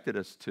directed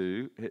us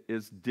to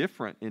is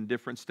different in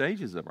different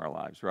stages of our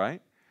lives,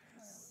 right?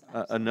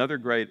 Another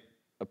great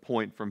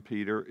point from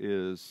Peter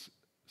is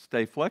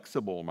stay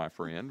flexible, my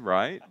friend,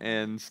 right?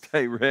 And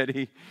stay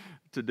ready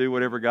to do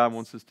whatever God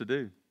wants us to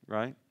do,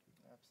 right?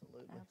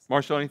 Absolutely.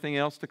 Marshall, anything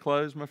else to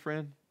close, my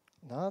friend?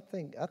 No, I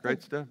think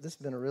Great stuff. this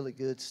has been a really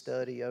good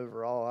study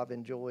overall. I've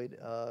enjoyed,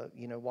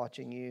 you know,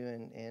 watching you,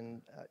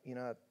 and you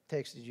know, I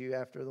texted you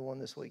after the one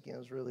this weekend. It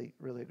was really,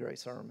 really a great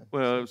sermon.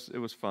 Well, it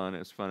was fun. It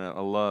was fun.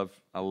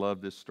 I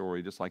love this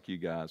story, just like you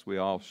guys. We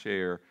all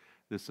share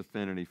this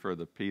affinity for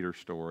the Peter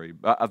story.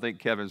 But I think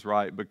Kevin's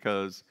right,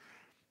 because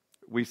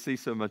we see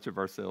so much of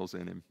ourselves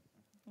in him,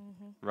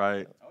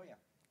 right? Oh, yeah.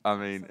 I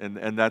mean,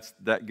 and that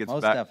gets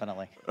Most back.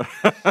 definitely.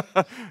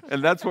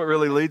 And that's what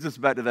really leads us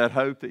back to that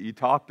hope that you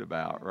talked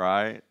about,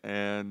 right?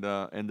 And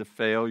the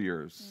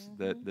failures,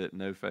 that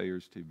no failure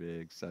is too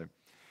big. So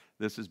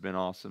this has been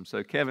awesome.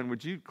 So Kevin,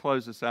 would you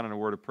close us out in a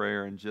word of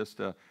prayer and just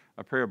a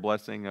prayer of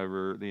blessing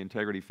over the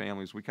Integrity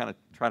families? We kind of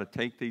try to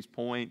take these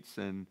points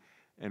and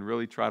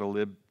really try to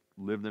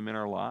live them in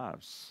our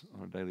lives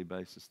on a daily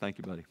basis. Thank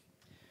you, buddy.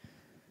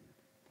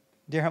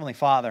 Dear Heavenly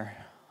Father,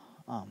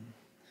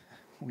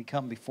 we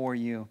come before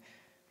you,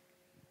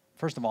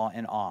 first of all,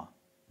 in awe.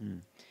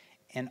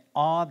 In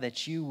awe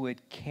that you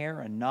would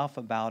care enough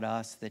about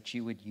us that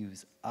you would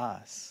use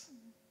us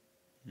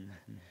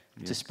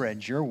to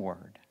spread your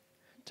word,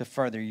 to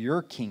further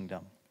your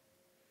kingdom,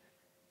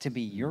 to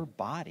be your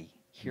body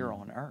here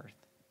on earth.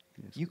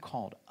 Yes. You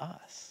called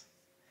us.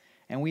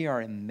 And we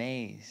are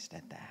amazed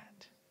at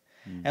that.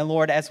 And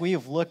Lord, as we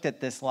have looked at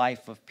this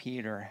life of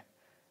Peter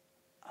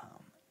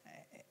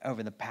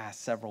over the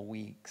past several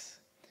weeks,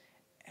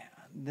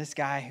 this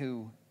guy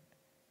who,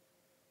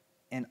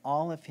 in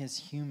all of his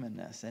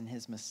humanness and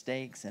his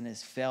mistakes and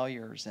his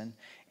failures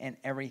and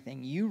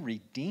everything, you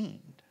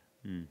redeemed.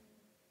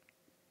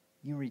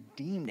 You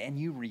redeemed and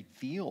you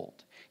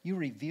revealed. You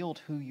revealed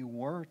who you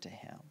were to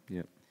him.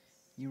 Yep.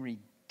 You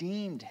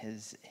redeemed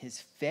his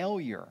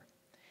failure.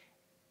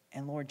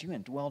 And Lord, you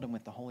indwelled him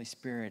with the Holy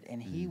Spirit,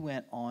 and he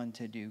went on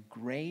to do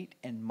great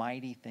and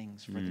mighty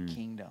things for the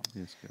kingdom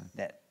Yes,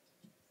 God.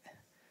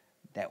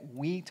 that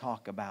we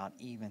talk about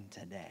even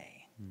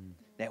today,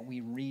 that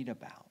we read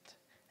about,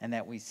 and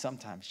that we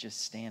sometimes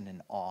just stand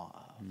in awe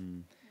of.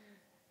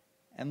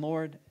 And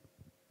Lord,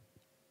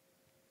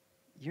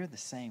 you're the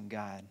same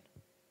God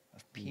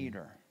of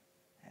Peter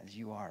as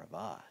you are of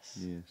us.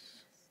 Yes.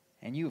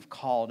 And you have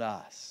called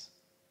us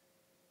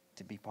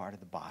to be part of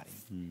the body.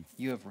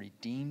 You have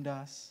redeemed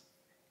us,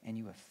 and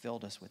you have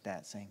filled us with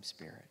that same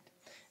Spirit.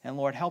 And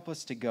Lord, help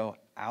us to go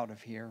out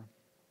of here,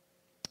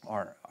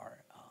 or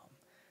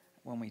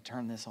when we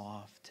turn this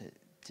off, to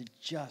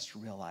just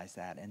realize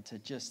that, and to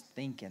just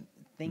think of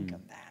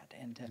that,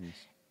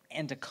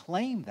 and to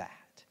claim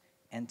that,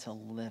 and to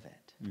live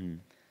it.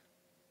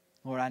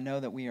 Lord, I know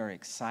that we are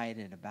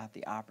excited about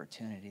the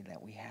opportunity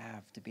that we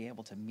have to be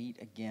able to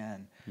meet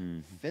again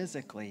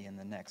physically in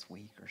the next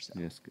week or so.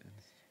 Yes, God.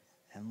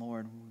 And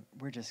Lord,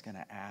 we're just going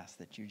to ask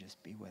that you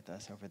just be with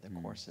us over the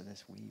course of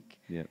this week.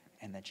 Yep.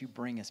 And that you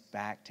bring us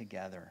back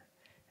together,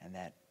 and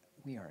that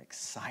we are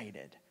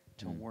excited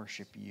to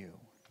worship you.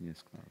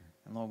 Yes, God.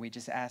 And Lord, we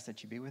just ask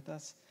that you be with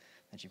us,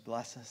 that you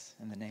bless us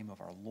in the name of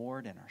our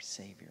Lord and our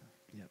Savior,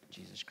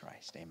 Jesus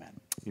Christ. Amen.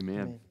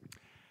 Amen.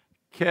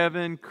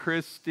 Kevin,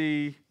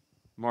 Christy,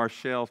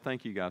 Marshall,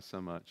 thank you guys so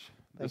much.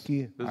 Thank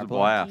you. This is Our a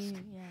blessing.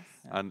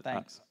 blast. Yes.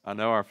 Thanks. I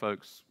know our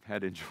folks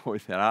had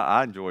enjoyed that.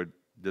 I enjoyed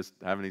just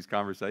having these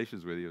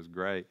conversations with you. It was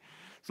great.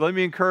 So let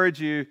me encourage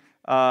you,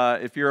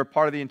 if you're a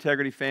part of the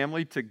Integrity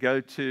family, to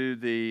go to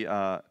the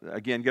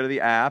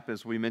app,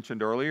 as we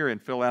mentioned earlier, and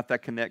fill out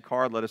that Connect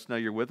card. Let us know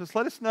you're with us.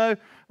 Let us know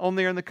on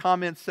there in the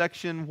comments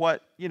section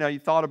what you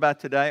thought about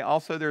today.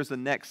 Also, there's a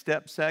next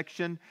step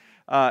section.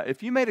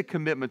 If you made a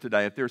commitment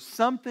today, if there's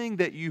something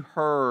that you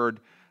heard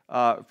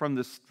from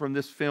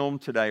this film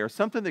today, or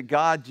something that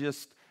God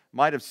just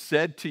might have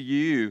said to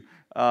you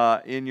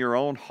in your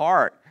own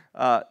heart,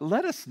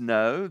 let us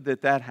know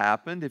that that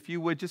happened. If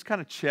you would just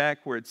kind of check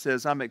where it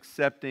says, I'm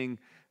accepting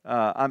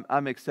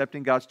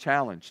God's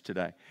challenge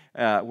today,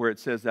 where it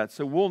says that.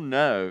 So we'll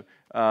know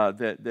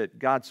that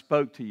God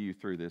spoke to you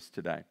through this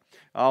today.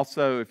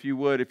 Also, if you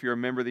would, if you're a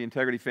member of the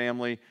Integrity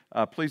family,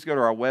 please go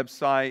to our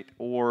website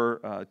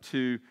or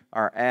to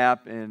our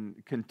app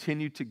and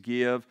continue to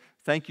give.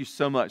 Thank you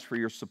so much for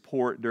your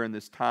support during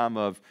this time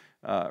of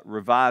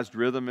revised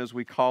rhythm, as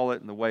we call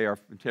it, and the way our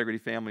Integrity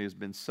family has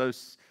been so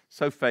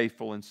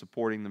faithful in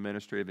supporting the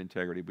ministry of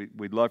Integrity.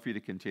 We'd love for you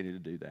to continue to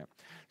do that.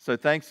 So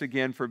thanks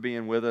again for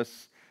being with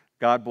us.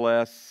 God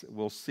bless.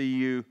 We'll see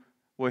you.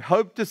 We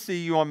hope to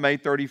see you on May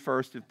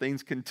 31st if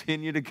things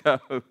continue to go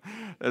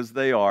as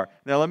they are.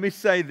 Now, let me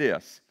say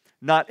this.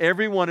 Not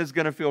everyone is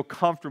going to feel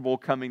comfortable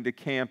coming to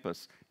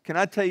campus. Can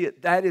I tell you,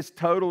 that is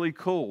totally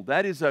cool.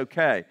 That is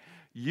okay.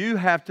 You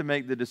have to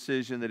make the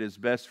decision that is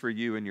best for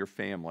you and your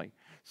family.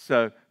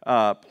 So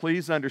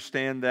please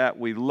understand that.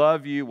 We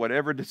love you,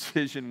 whatever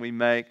decision we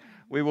make.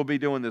 We will be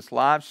doing this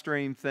live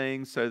stream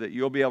thing so that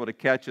you'll be able to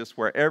catch us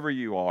wherever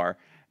you are.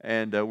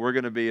 And we're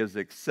going to be as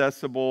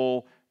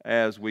accessible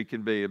as we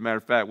can be. As a matter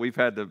of fact, we've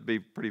had to be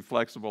pretty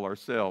flexible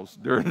ourselves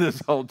during this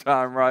whole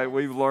time, right?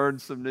 We've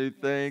learned some new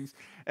things,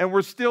 and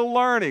we're still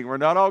learning. We're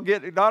not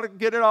getting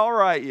it all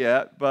right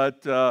yet,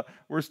 but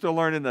we're still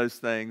learning those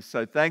things.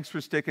 So thanks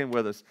for sticking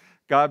with us.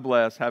 God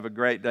bless. Have a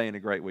great day and a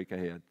great week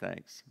ahead.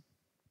 Thanks.